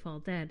suddenly fall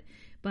dead,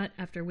 but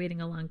after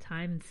waiting a long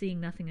time and seeing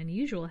nothing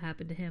unusual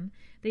happen to him,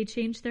 they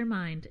changed their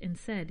mind and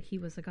said he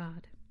was a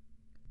god.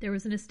 There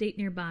was an estate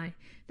nearby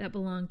that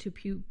belonged to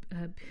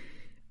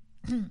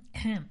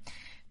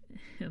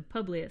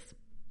Publius,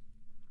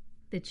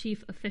 the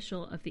chief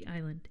official of the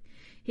island.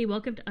 He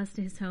welcomed us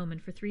to his home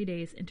and for 3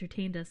 days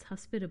entertained us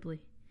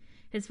hospitably.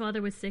 His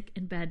father was sick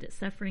in bed,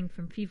 suffering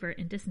from fever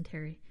and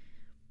dysentery.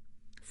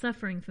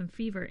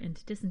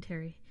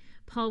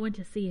 Paul went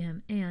to see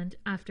him and,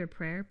 after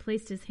prayer,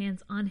 placed his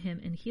hands on him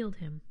and healed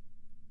him.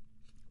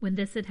 When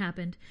this had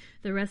happened,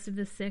 the rest of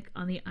the sick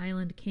on the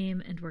island came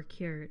and were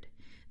cured.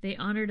 They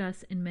honored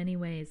us in many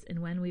ways, and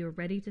when we were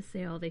ready to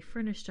sail, they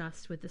furnished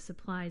us with the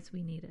supplies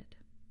we needed.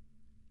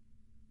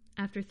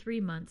 After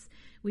 3 months,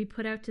 we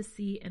put out to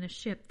sea in a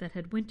ship that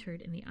had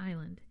wintered in the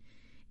island.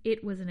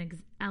 It was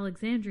an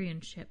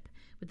Alexandrian ship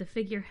with the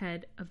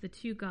figurehead of the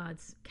 2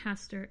 gods,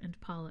 Castor and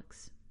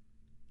Pollux.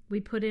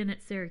 We put in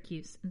at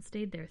Syracuse and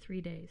stayed there 3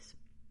 days.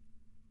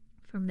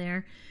 From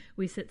there,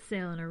 we set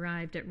sail and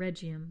arrived at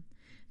Rhegium.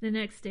 The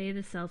next day,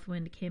 the south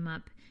wind came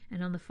up,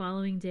 and on the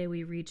following day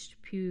we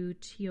reached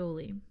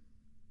Puteoli.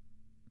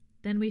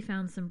 Then we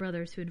found some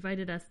brothers who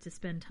invited us to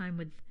spend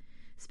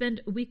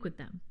a week with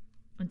them,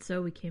 and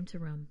so we came to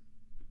Rome.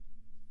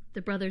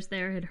 The brothers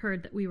there had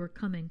heard that we were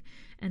coming,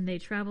 and they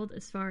traveled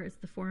as far as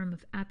the Forum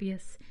of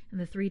Appius and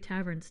the 3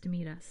 taverns to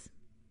meet us.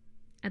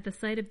 At the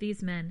sight of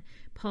these men,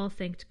 Paul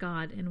thanked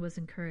God and was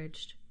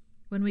encouraged.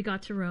 When we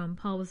got to Rome,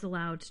 Paul was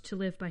allowed to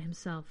live by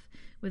himself,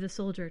 with a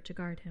soldier to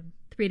guard him.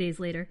 3 days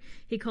later,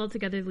 he called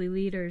together the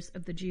leaders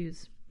of the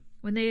Jews.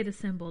 When they had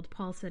assembled,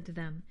 Paul said to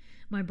them,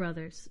 "My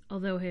brothers,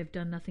 although I have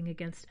done nothing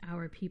against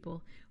our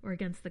people or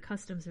against the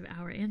customs of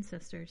our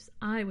ancestors,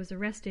 I was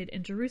arrested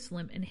in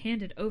Jerusalem and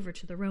handed over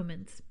to the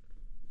Romans.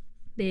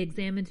 They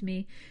examined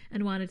me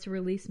and wanted to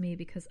release me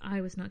because I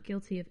was not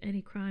guilty of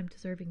any crime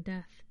deserving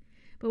death.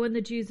 But when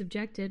the Jews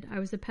objected, I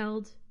was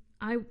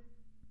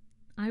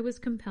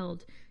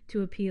compelled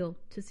to appeal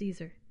to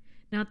Caesar.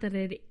 Not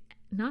that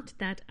Not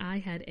that I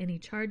had any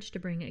charge to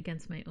bring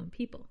against my own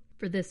people.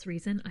 For this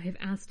reason I have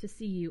asked to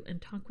see you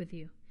and talk with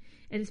you.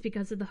 It is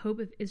because of the hope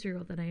of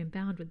Israel that I am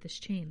bound with this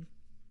chain."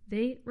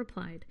 They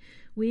replied,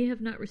 "We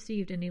have not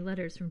received any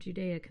letters from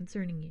Judea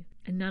concerning you,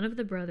 and none of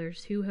the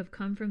brothers who have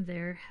come from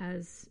there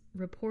has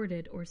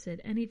reported or said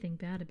anything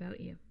bad about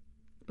you.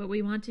 But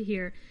we want to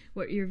hear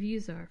what your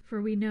views are,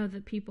 for we know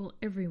that people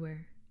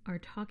everywhere are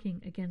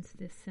talking against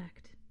this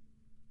sect."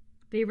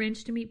 They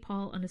arranged to meet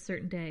Paul on a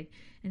certain day,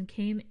 and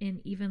came in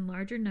even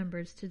larger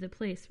numbers to the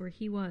place where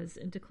he was,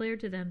 and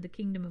declared to them the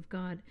kingdom of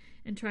God,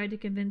 and tried to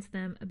convince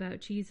them about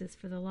Jesus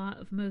for the law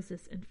of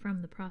Moses and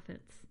from the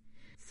prophets.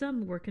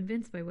 Some were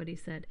convinced by what he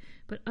said,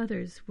 but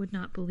others would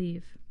not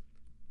believe.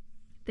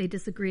 They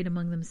disagreed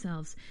among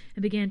themselves,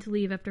 and began to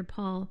leave after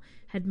Paul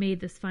had made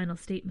this final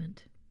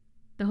statement.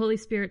 "The Holy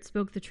Spirit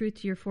spoke the truth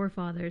to your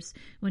forefathers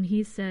when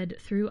he said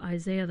through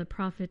Isaiah the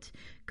prophet,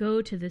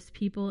 'Go to this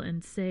people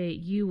and say,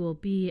 you will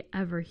be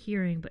ever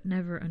hearing but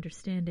never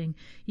understanding.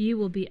 You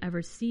will be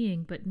ever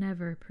seeing but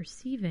never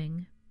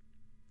perceiving.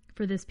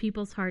 For this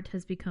people's heart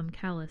has become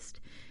calloused.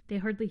 They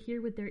hardly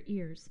hear with their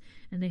ears,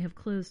 and they have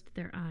closed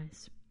their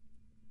eyes.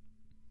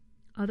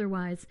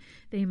 Otherwise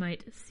they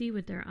might see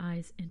with their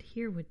eyes and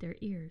hear with their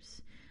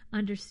ears,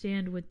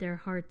 understand with their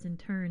hearts in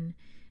turn,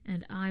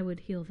 and I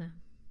would heal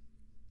them.'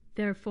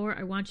 Therefore,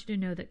 I want you to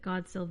know that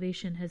God's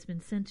salvation has been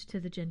sent to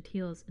the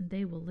Gentiles, and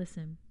they will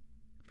listen."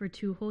 For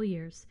 2 whole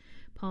years,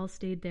 Paul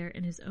stayed there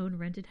in his own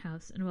rented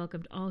house and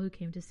welcomed all who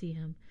came to see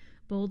him.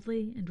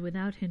 Boldly and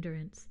without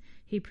hindrance,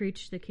 he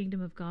preached the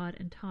kingdom of God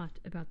and taught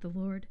about the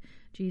Lord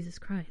Jesus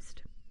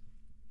Christ.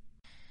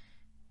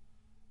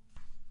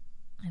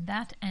 And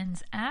that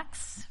ends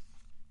Acts,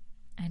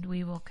 and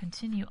we will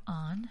continue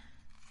on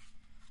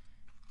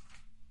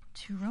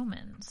to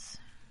Romans.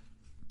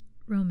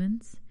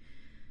 Romans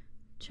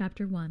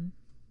Chapter 1.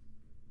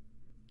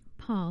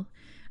 Paul,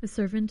 a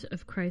servant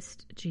of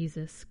Christ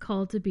Jesus,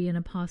 called to be an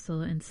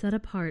apostle and set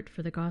apart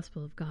for the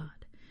gospel of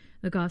God,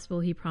 the gospel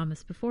he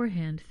promised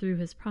beforehand through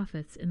his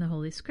prophets in the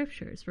Holy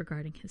Scriptures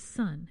regarding his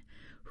Son,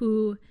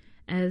 who,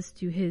 as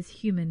to his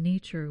human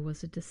nature,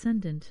 was a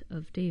descendant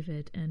of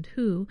David, and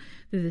who,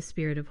 through the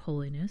Spirit of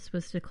holiness,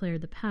 was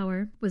declared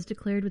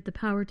with the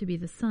power to be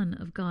the Son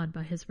of God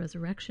by his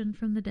resurrection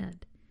from the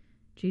dead,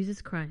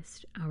 Jesus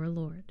Christ our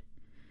Lord.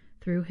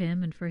 Through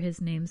him and for his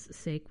name's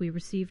sake we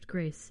received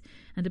grace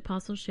and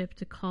apostleship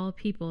to call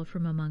people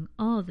from among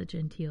all the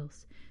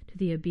Gentiles to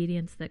the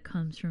obedience that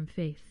comes from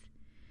faith.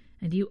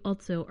 And you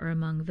also are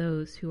among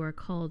those who are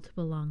called to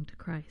belong to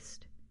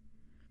Christ.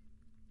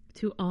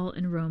 To all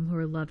in Rome who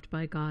are loved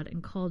by God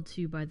and called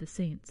to by the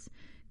saints,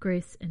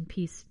 grace and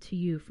peace to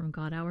you from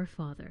God our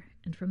Father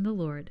and from the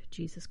Lord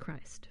Jesus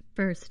Christ.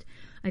 First,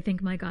 I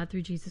thank my God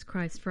through Jesus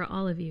Christ for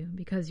all of you,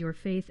 because your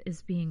faith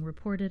is being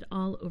reported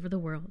all over the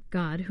world.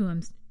 God,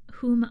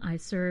 whom I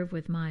serve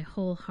with my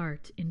whole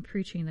heart in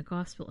preaching the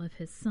gospel of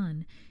his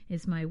Son,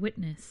 is my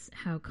witness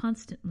how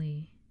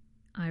constantly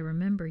I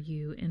remember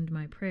you in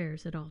my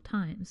prayers at all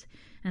times,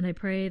 and I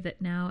pray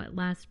that now at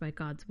last by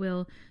God's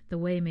will the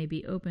way may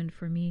be opened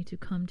for me to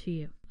come to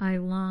you. I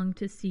long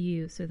to see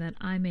you so that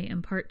I may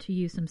impart to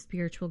you some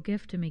spiritual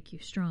gift to make you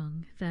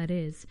strong, that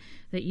is,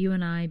 that you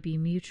and I be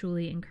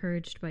mutually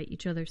encouraged by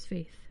each other's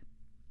faith.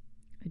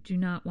 I do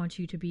not want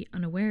you to be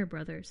unaware,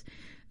 brothers,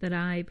 that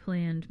I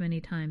planned many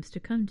times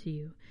to come to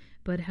you,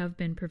 but have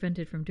been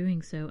prevented from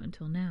doing so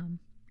until now,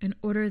 in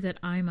order that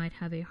I might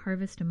have a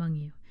harvest among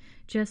you,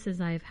 just as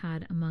I have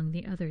had among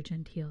the other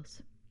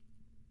Gentiles.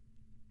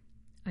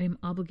 I am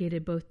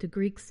obligated both to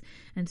Greeks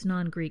and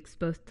non-Greeks,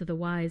 both to the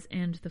wise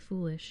and the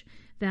foolish.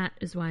 That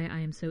is why I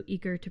am so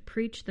eager to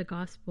preach the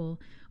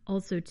gospel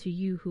also to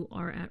you who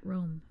are at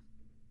Rome.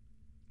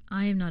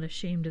 I am not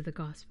ashamed of the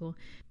gospel,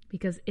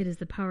 because it is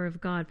the power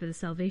of God for the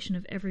salvation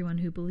of everyone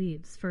who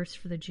believes, first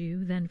for the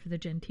Jew, then for the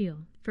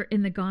Gentile. For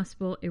in the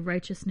gospel a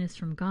righteousness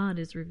from God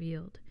is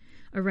revealed,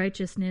 a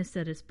righteousness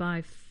that is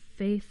by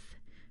faith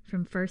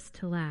from first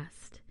to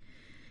last.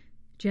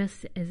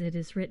 Just as it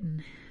is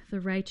written, the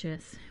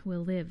righteous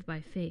will live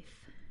by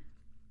faith.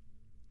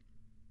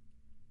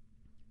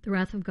 The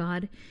wrath of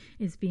God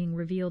is being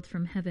revealed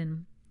from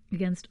heaven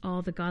against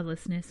all the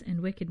godlessness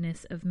and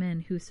wickedness of men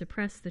who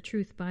suppress the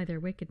truth by their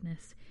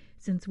wickedness,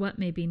 since what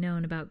may be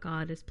known about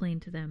God is plain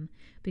to them,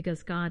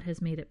 because God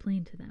has made it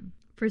plain to them.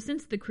 For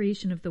since the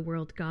creation of the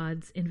world,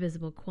 God's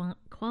invisible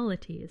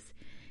qualities,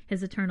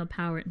 his eternal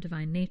power and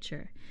divine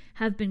nature,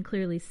 have been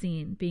clearly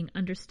seen, being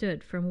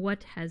understood from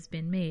what has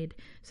been made,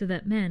 so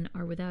that men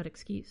are without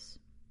excuse.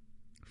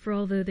 For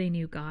although they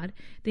knew God,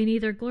 they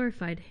neither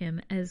glorified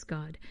him as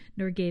God,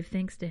 nor gave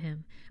thanks to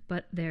him,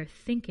 but their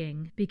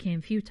thinking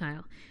became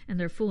futile, and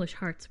their foolish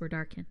hearts were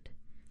darkened.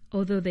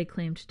 Although they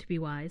claimed to be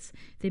wise,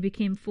 they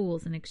became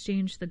fools and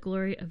exchanged the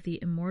glory of the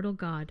immortal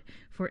God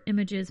for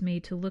images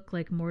made to look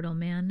like mortal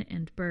man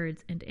and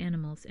birds and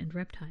animals and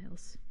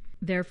reptiles.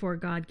 Therefore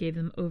God gave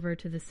them over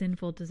to the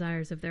sinful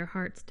desires of their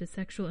hearts, to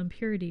sexual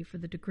impurity for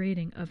the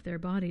degrading of their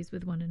bodies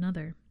with one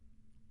another.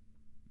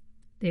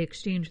 They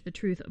exchanged the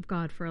truth of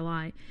God for a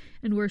lie,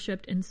 and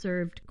worshipped and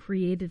served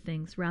created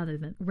things rather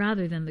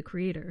than the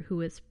Creator,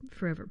 who is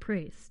forever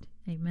praised.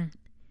 Amen.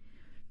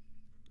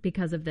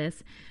 Because of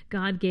this,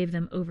 God gave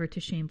them over to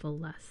shameful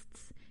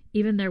lusts.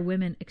 Even their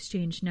women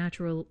exchanged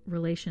natural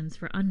relations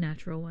for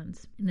unnatural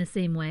ones. In the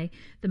same way,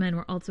 the men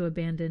also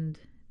abandoned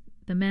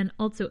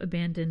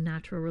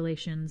natural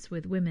relations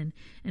with women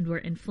and were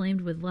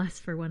inflamed with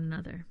lust for one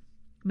another.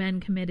 Men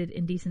committed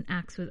indecent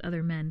acts with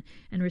other men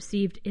and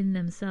received in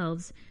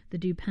themselves the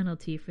due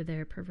penalty for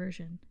their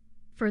perversion.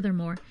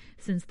 Furthermore,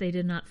 since they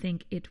did not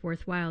think it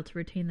worthwhile to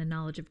retain the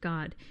knowledge of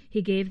God,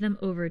 he gave them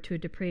over to a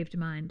depraved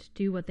mind,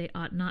 to do what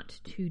ought not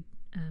to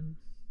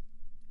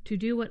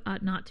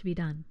be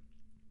done.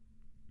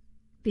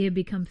 They have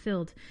become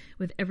filled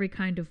with every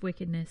kind of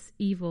wickedness,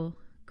 evil,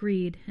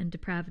 greed, and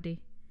depravity.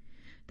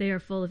 They are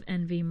full of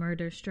envy,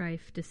 murder,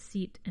 strife,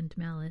 deceit, and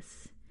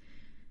malice.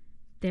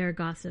 They are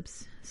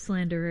gossips,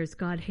 slanderers,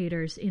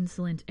 God-haters,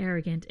 insolent,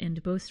 arrogant,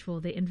 and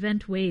boastful. They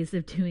invent ways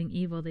of doing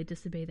evil. They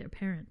disobey their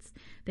parents.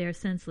 They are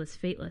senseless,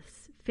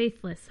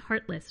 faithless,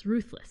 heartless,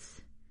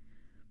 ruthless.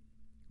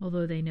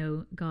 Although they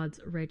know God's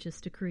righteous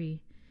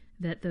decree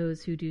that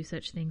those who do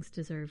such things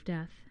deserve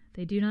death,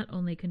 they do not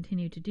only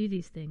continue to do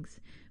these things,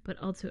 but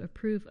also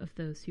approve of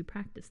those who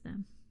practice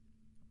them.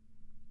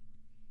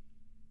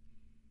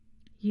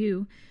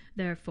 You,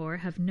 therefore,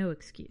 have no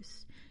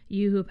excuse,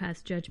 you who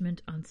pass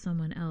judgment on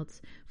someone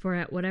else, for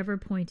at whatever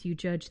point you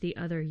judge the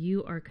other,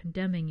 you are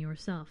condemning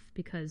yourself,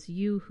 because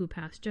you who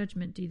pass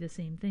judgment do the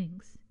same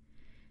things.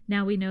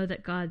 Now we know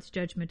that God's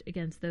judgment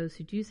against those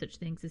who do such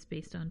things is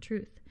based on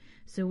truth.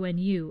 So when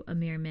you, a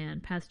mere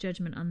man, pass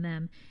judgment on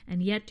them,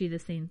 and yet do the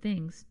same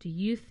things, do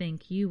you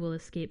think you will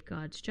escape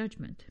God's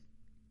judgment?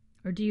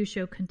 Or do you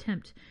show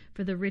contempt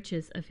for the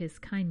riches of his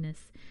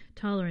kindness,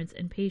 tolerance,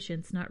 and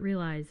patience, not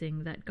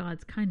realizing that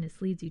God's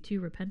kindness leads you to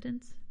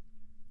repentance?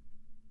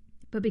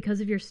 But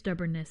because of your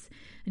stubbornness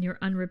and your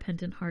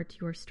unrepentant heart,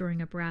 you are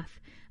storing up wrath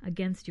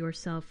against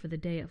yourself for the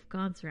day of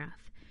God's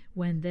wrath,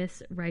 when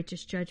this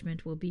righteous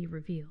judgment will be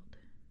revealed.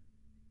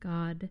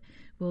 God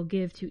will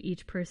give to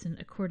each person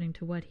according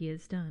to what he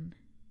has done.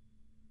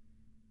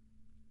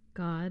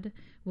 God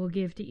will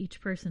give to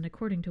each person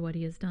according to what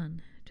he has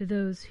done. To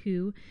those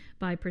who,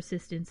 by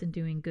persistence in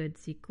doing good,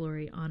 seek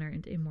glory, honor,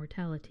 and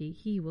immortality,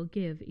 he will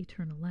give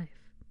eternal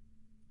life.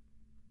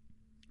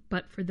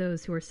 But for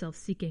those who are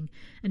self-seeking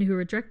and who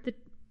reject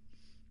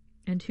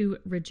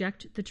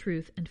the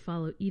truth and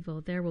follow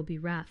evil, there will be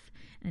wrath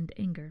and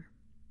anger.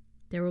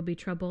 There will be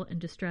trouble and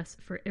distress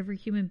for every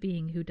human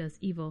being who does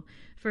evil,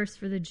 first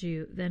for the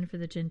Jew, then for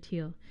the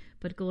Gentile,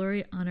 but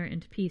glory, honor,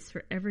 and peace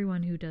for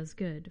everyone who does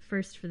good,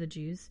 first for the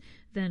Jews,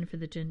 then for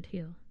the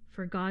Gentile.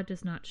 For God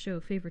does not show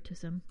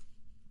favoritism.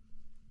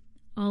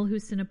 All who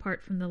sin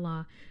apart from the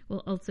law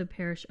will also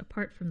perish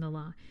apart from the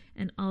law,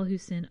 and all who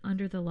sin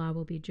under the law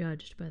will be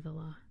judged by the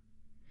law.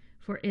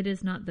 For it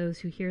is not those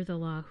who hear the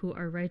law who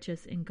are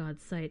righteous in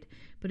God's sight,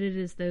 but it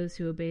is those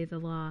who obey the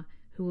law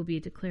who will be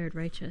declared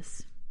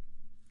righteous.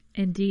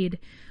 Indeed,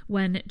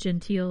 when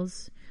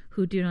Gentiles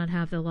who do not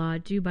have the law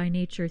do by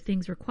nature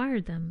things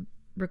required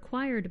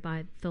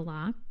by the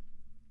law,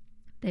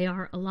 they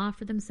are a law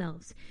for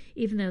themselves,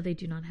 even though they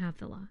do not have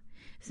the law,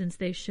 since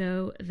they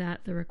show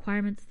that the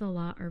requirements of the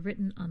law are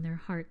written on their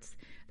hearts,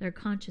 their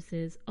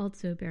consciences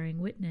also bearing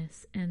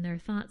witness, and their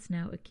thoughts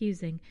now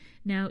accusing,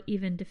 now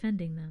even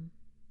defending them.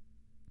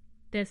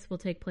 This will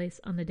take place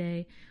on the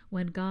day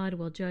when God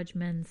will judge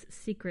men's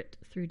secret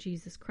through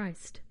Jesus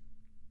Christ,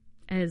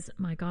 as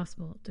my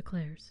gospel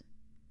declares.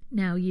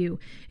 Now you,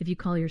 if you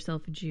call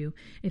yourself a Jew,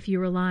 if you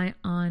rely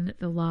on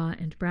the law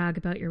and brag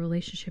about your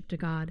relationship to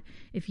God,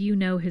 if you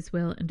know his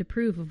will and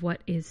approve of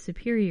what is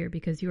superior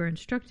because you are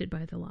instructed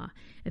by the law,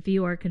 if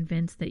you are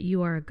convinced that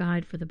you are a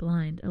guide for the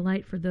blind, a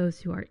light for those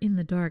who are in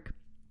the dark,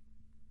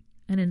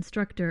 an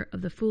instructor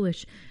of the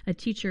foolish, a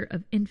teacher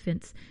of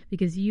infants,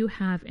 because you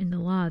have in the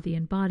law the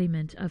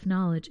embodiment of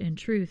knowledge and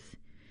truth,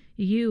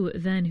 you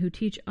then who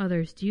teach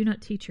others, do you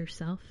not teach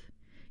yourself?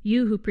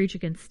 You who preach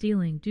against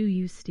stealing, do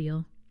you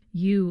steal?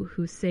 You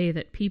who say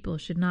that people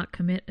should not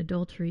commit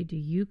adultery, do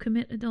you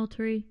commit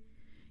adultery?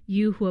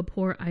 You who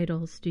abhor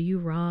idols, do you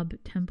rob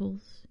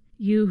temples?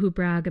 You who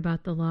brag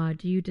about the law,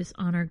 do you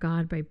dishonor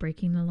God by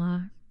breaking the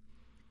law?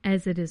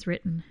 As it is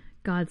written,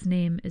 God's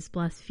name is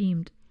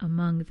blasphemed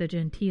among the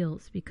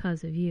Gentiles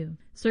because of you.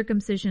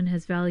 Circumcision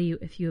has value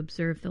if you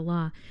observe the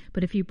law,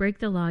 but if you break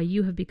the law,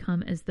 you have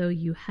become as though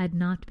you had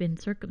not been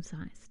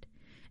circumcised.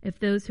 If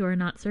those who are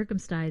not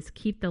circumcised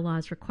keep the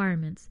law's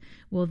requirements,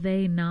 will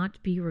they not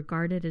be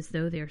regarded as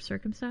though they are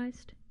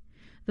circumcised?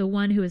 The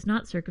one who is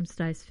not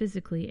circumcised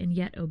physically and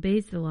yet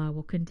obeys the law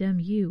will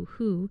condemn you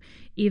who,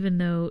 even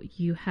though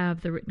you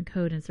have the written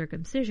code and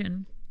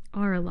circumcision,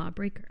 are a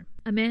lawbreaker.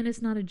 A man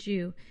is not a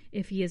Jew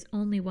if he is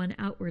only one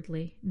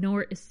outwardly,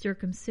 nor is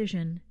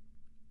circumcision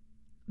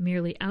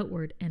merely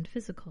outward and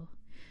physical.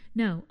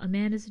 No, a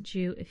man is a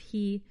Jew if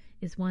he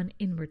is one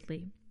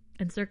inwardly.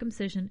 And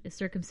circumcision is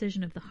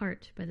circumcision of the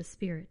heart by the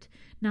Spirit,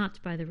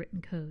 not by the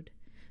written code.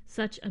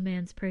 Such a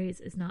man's praise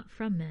is not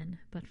from men,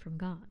 but from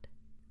God.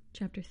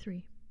 Chapter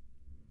 3.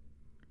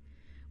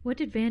 What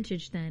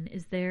advantage, then,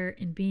 is there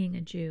in being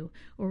a Jew,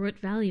 or what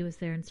value is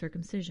there in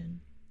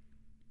circumcision?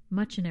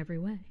 Much in every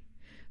way.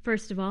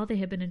 First of all, they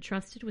have been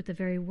entrusted with the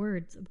very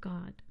words of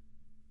God.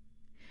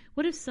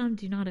 What if some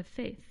do not have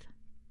faith?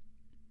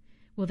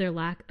 Will their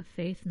lack of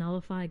faith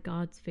nullify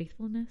God's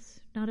faithfulness?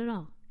 Not at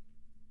all.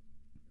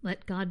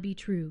 Let God be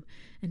true,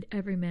 and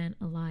every man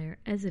a liar,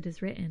 as it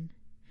is written,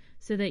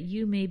 so that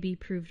you may be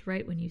proved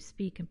right when you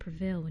speak and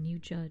prevail when you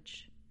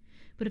judge.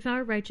 But if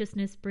our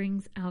righteousness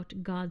brings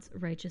out God's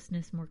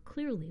righteousness more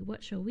clearly,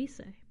 what shall we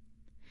say?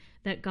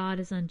 That God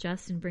is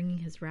unjust in bringing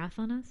his wrath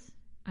on us?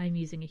 I am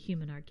using a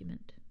human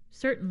argument.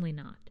 Certainly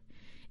not.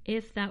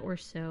 If that were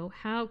so,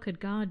 how could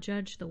God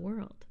judge the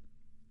world?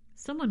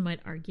 Someone might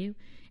argue,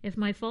 if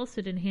my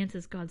falsehood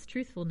enhances God's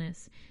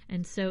truthfulness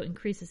and so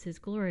increases his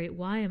glory,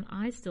 why am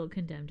I still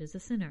condemned as a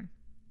sinner?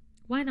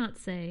 Why not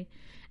say,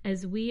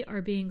 as we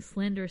are being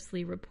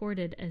slanderously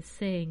reported as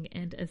saying,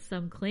 and as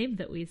some claim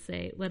that we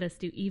say, let us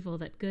do evil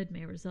that good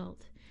may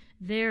result.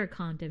 Their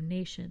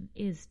condemnation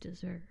is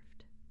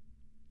deserved.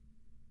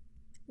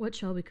 What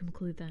shall we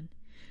conclude then?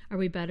 Are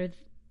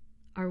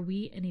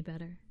we any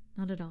better?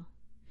 Not at all.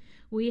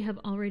 We have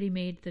already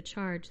made the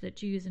charge that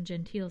Jews and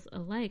Gentiles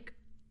alike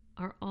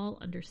are all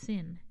under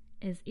sin,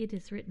 as it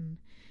is written,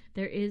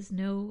 there is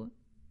no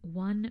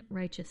one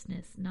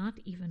righteousness, not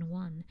even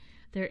one.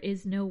 There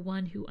is no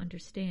one who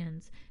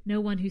understands,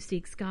 no one who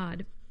seeks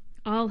God.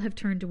 All have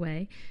turned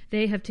away.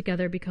 They have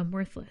together become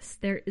worthless.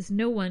 There is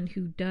no one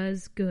who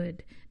does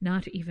good,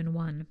 not even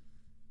one.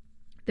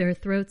 Their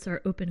throats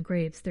are open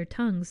graves. Their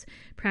tongues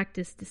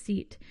practice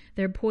deceit.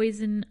 Their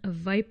poison of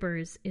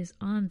vipers is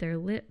on their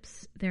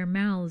lips. Their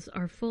mouths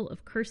are full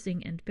of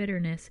cursing and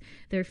bitterness.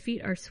 Their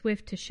feet are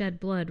swift to shed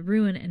blood.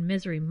 Ruin and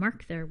misery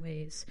mark their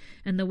ways,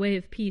 and the way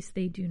of peace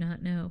they do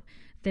not know.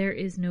 There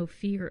is no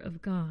fear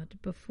of God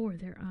before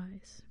their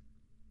eyes.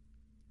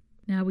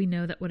 Now we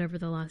know that whatever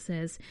the law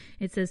says,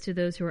 it says to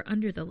those who are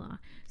under the law,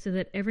 so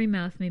that every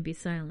mouth may be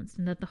silenced,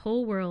 and that the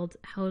whole world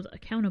held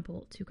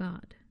accountable to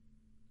God.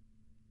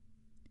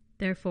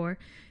 Therefore,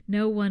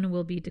 no one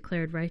will be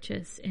declared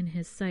righteous in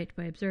his sight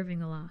by observing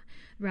the law.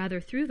 Rather,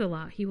 through the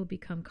law, he will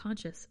become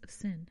conscious of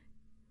sin.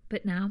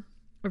 But now,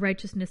 a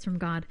righteousness from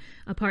God,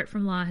 apart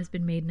from law, has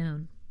been made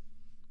known,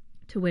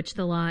 to which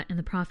the law and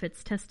the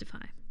prophets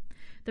testify.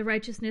 The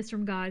righteousness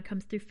from God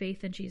comes through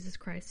faith in Jesus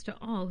Christ to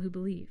all who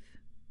believe.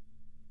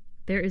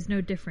 There is no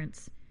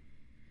difference,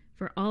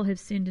 for all have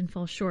sinned and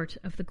fall short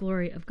of the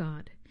glory of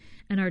God,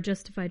 and are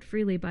justified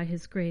freely by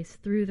his grace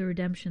through the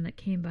redemption that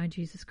came by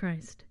Jesus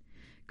Christ.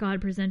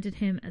 God presented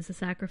him as a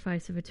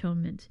sacrifice of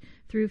atonement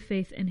through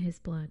faith in his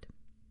blood.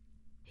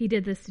 He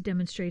did this to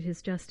demonstrate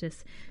his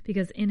justice,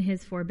 because in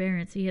his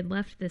forbearance he had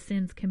left the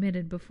sins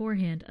committed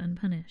beforehand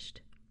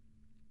unpunished.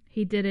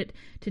 He did it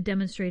to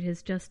demonstrate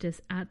his justice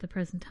at the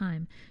present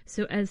time,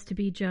 so as to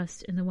be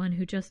just in the one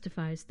who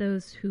justifies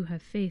those who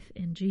have faith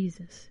in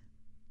Jesus.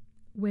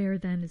 Where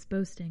then is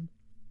boasting?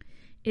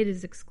 It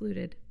is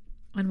excluded.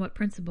 On what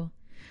principle?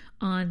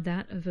 On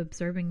that of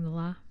observing the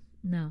law?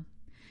 No,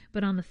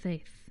 but on the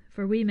faith.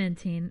 For we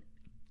maintain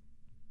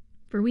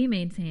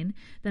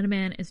that a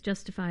man is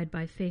justified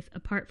by faith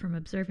apart from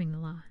observing the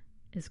law.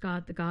 Is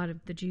God the God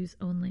of the Jews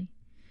only?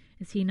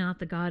 Is he not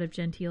the God of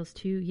Gentiles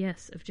too?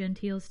 Yes, of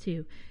Gentiles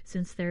too,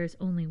 since there is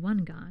only one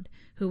God,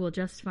 who will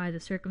justify the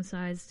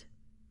circumcised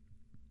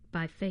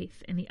by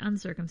faith and the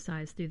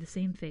uncircumcised through the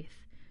same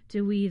faith.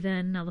 Do we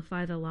then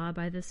nullify the law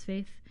by this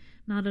faith?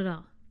 Not at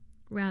all.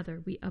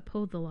 Rather, we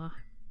uphold the law.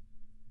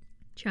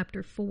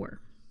 Chapter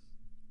 4.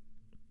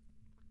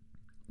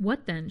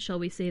 What then shall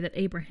we say that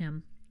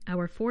Abraham,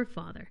 our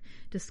forefather,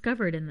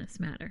 discovered in this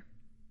matter?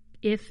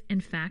 If, in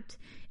fact,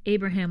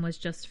 Abraham was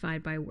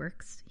justified by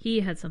works,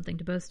 he had something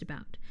to boast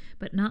about,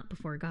 but not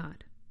before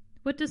God.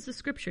 What does the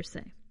Scripture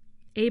say?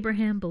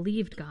 Abraham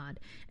believed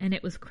God, and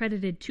it was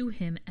credited to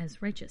him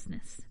as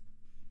righteousness.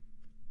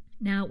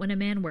 Now, when a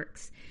man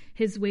works,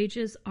 his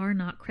wages are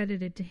not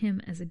credited to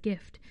him as a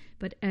gift,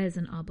 but as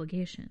an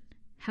obligation.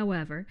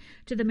 However,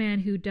 to the man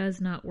who does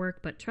not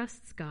work but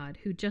trusts God,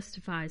 who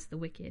justifies the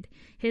wicked,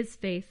 his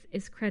faith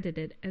is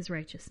credited as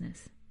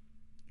righteousness.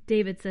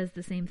 David says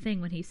the same thing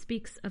when he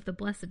speaks of the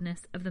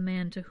blessedness of the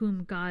man to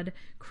whom God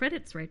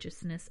credits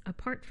righteousness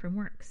apart from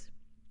works.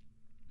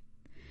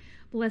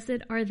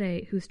 Blessed are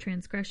they whose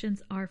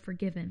transgressions are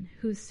forgiven,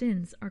 whose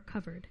sins are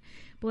covered.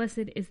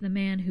 Blessed is the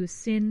man whose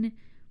sin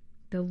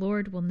the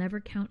Lord will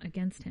never count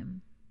against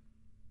him.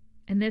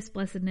 And this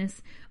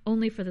blessedness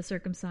only for the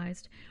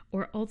circumcised,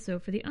 or also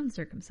for the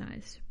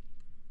uncircumcised.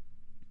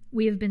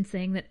 We have been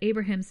saying that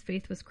Abraham's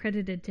faith was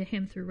credited to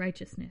him through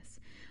righteousness.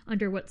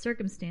 Under what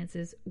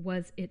circumstances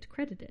was it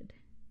credited?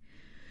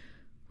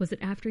 Was it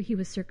after he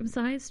was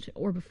circumcised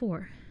or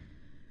before?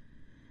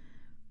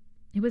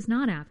 It was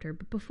not after,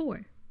 but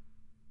before.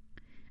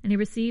 And he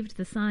received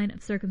the sign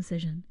of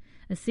circumcision,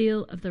 a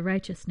seal of the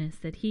righteousness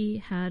that he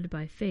had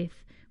by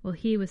faith while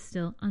he was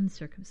still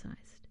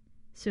uncircumcised.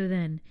 So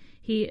then,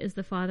 he is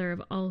the father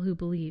of all who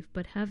believe,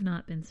 but have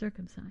not been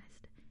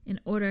circumcised, in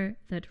order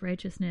that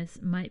righteousness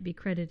might be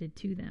credited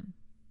to them.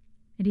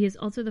 And he is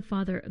also the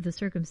father of the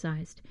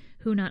circumcised,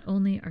 who not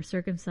only are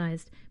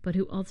circumcised, but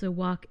who also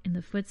walk in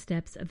the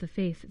footsteps of the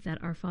faith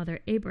that our father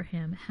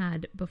Abraham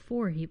had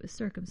before he was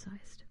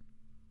circumcised.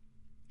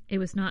 It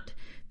was not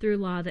through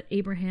law that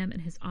Abraham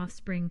and his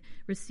offspring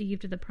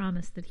received the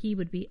promise that he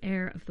would be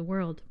heir of the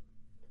world,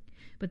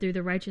 but through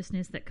the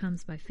righteousness that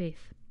comes by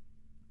faith.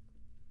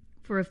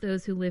 For if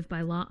those who live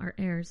by law are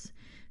heirs,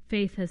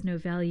 faith has no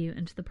value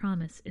and the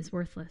promise is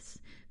worthless,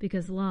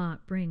 because law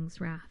brings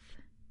wrath.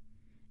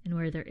 And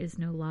where there is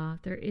no law,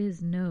 there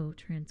is no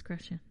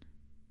transgression.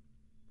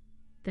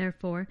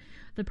 Therefore,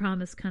 the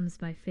promise comes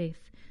by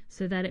faith,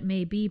 so that it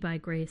may be by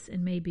grace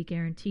and may be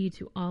guaranteed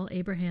to all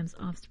Abraham's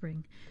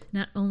offspring,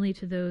 not only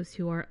to those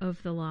who are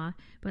of the law,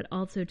 but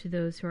also to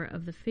those who are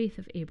of the faith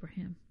of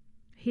Abraham.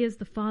 He is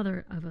the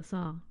father of us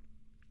all.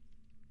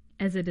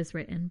 As it is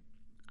written,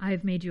 I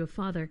have made you a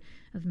father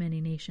of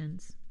many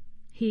nations.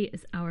 He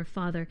is our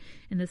Father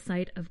in the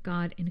sight of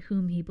God in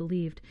whom he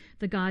believed,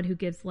 the God who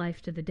gives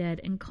life to the dead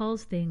and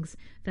calls things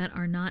that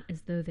are not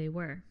as though they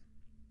were.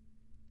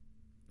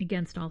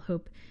 Against all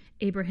hope,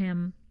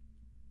 Abraham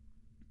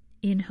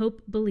in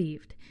hope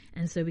believed,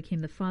 and so became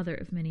the father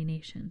of many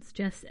nations,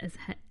 just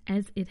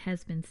as it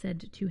has been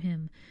said to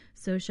him,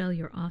 so shall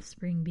your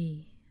offspring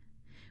be.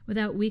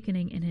 Without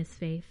weakening in his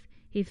faith,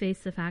 he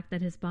faced the fact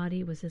that his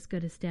body was as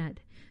good as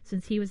dead,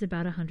 since he was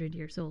about 100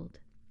 years old,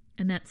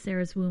 and that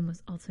Sarah's womb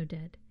was also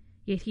dead.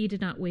 Yet he did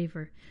not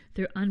waver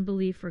through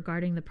unbelief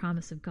regarding the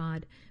promise of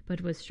God,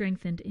 but was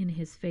strengthened in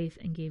his faith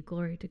and gave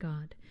glory to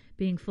God,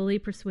 being fully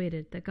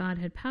persuaded that God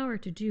had power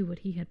to do what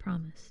he had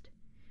promised.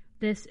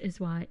 This is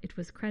why it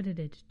was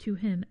credited to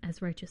him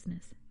as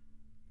righteousness.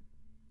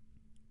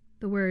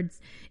 The words,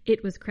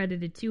 "it was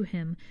credited to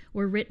him,"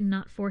 were written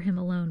not for him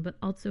alone, but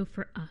also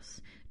for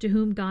us, to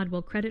whom God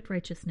will credit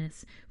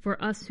righteousness,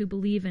 for us who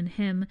believe in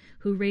him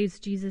who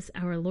raised Jesus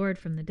our Lord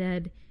from the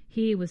dead.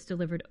 He was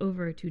delivered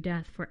over to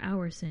death for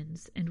our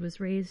sins, and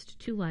was raised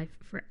to life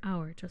for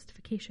our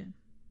justification.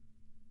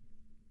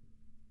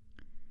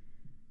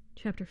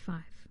 Chapter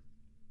 5.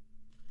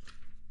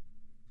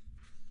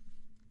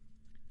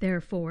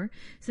 Therefore,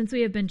 since we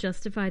have been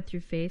justified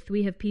through faith,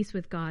 we have peace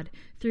with God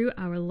through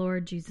our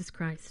Lord Jesus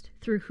Christ,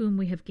 through whom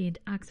we have gained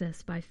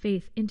access by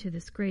faith into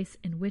this grace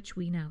in which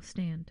we now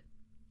stand.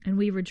 And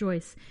we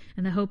rejoice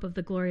in the hope of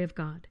the glory of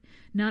God.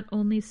 Not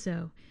only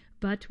so,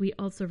 but we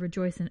also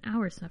rejoice in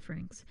our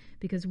sufferings,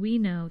 because we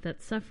know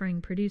that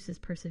suffering produces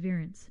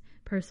perseverance,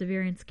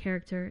 perseverance,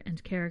 character,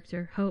 and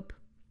character, hope.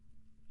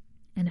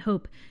 And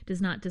hope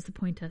does not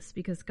disappoint us,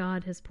 because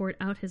God has poured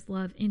out his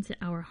love into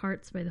our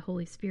hearts by the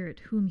Holy Spirit,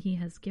 whom he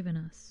has given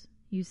us.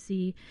 You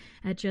see,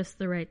 at just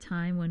the right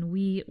time, when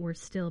we were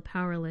still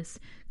powerless,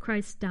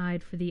 Christ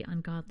died for the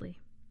ungodly.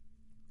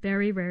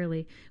 Very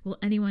rarely will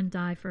anyone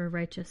die for a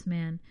righteous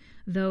man,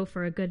 though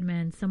for a good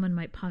man someone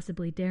might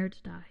possibly dare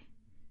to die.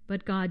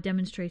 But God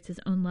demonstrates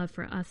his own love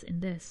for us in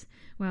this: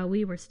 while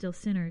we were still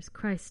sinners,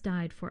 Christ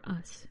died for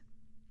us.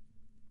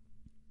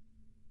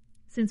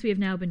 Since we have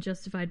now been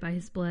justified by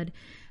his blood,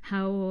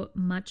 how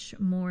much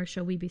more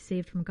shall we be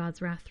saved from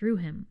God's wrath through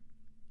him?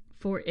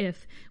 For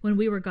if, when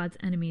we were God's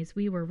enemies,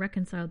 we were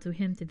reconciled to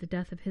him through the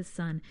death of his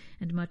Son,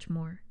 and much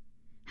more,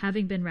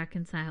 having been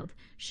reconciled,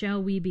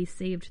 shall we be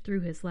saved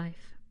through his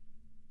life?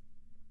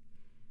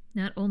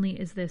 Not only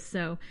is this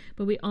so,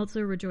 but we also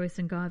rejoice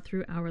in God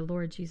through our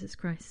Lord Jesus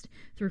Christ,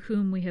 through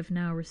whom we have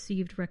now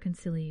received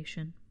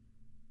reconciliation.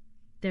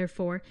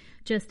 Therefore,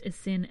 just as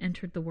sin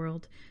entered the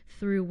world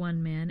through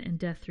one man, and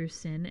death through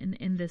sin, and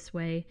in this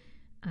way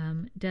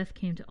death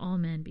came to all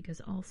men because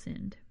all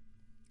sinned.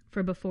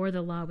 For before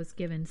the law was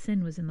given,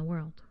 sin was in the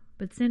world,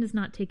 but sin is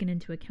not taken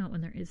into account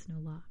when there is no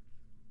law.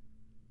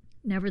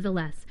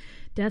 Nevertheless,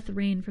 death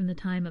reigned from the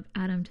time of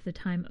Adam to the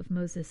time of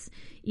Moses,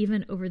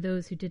 even over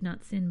those who did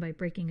not sin by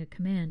breaking a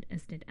command,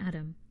 as did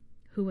Adam,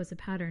 who was a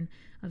pattern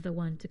of the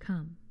one to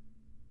come.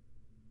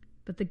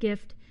 But the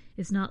gift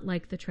is not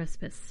like the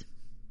trespass.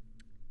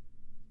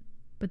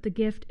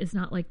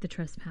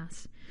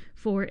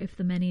 For if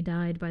the many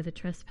died by the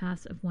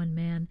trespass of one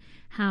man,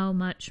 how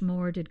much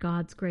more did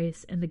God's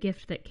grace and the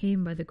gift that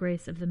came by the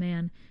grace of the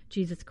man,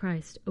 Jesus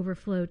Christ,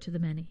 overflow to the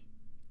many?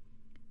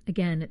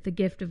 Again, the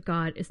gift of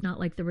God is not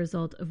like the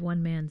result of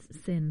one man's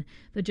sin.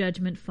 The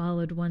judgment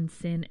followed one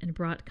sin and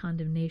brought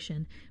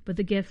condemnation, but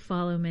the gift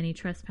followed many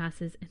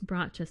trespasses and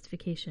brought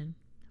justification.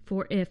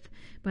 For if,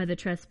 by the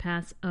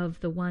trespass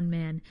of the one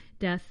man,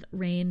 death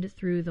reigned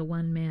through the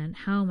one man,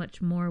 how much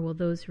more will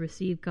those who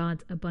receive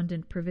God's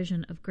abundant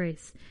provision of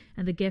grace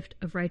and the gift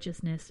of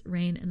righteousness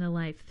reign in the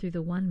life through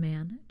the one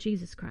man,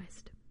 Jesus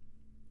Christ?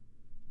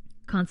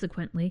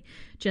 Consequently,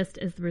 just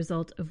as the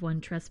result of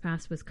one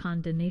trespass was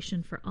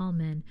condemnation for all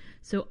men,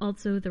 so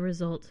also the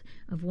result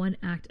of one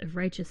act of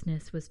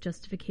righteousness was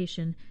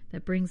justification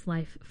that brings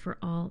life for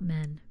all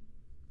men.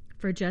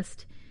 For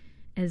just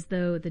as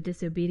though the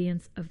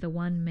disobedience of the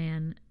one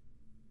man,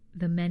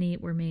 the many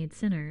were made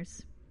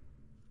sinners,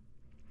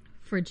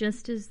 for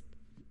just as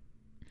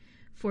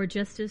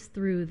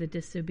through the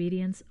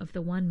disobedience of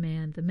the one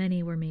man, the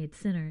many were made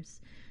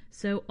sinners,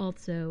 so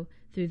also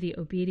through the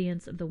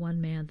obedience of the one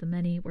man the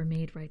many were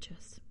made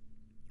righteous.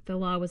 The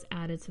law was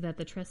added so that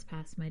the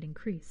trespass might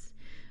increase,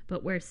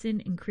 but where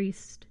sin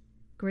increased,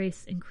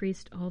 grace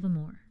increased all the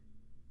more,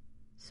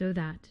 so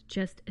that,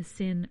 just as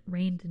sin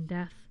reigned in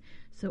death,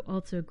 so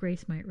also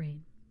grace might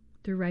reign,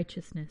 through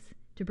righteousness,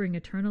 to bring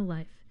eternal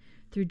life,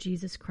 through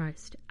Jesus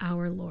Christ,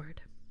 our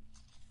Lord.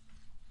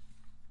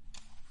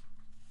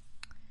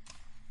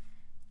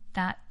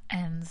 That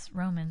ends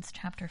Romans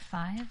chapter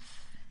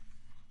 5.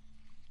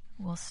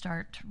 We'll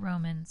start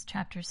Romans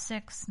chapter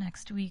 6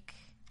 next week,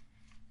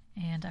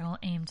 and I will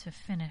aim to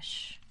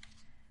finish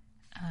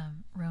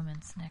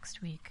Romans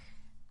next week.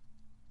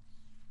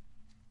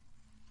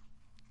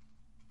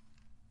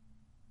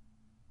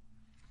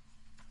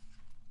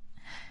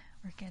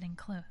 We're getting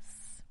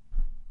close.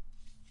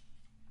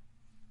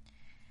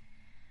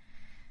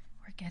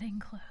 We're getting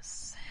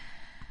close.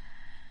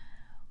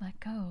 Let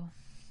go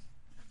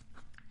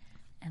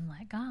and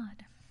let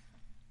God.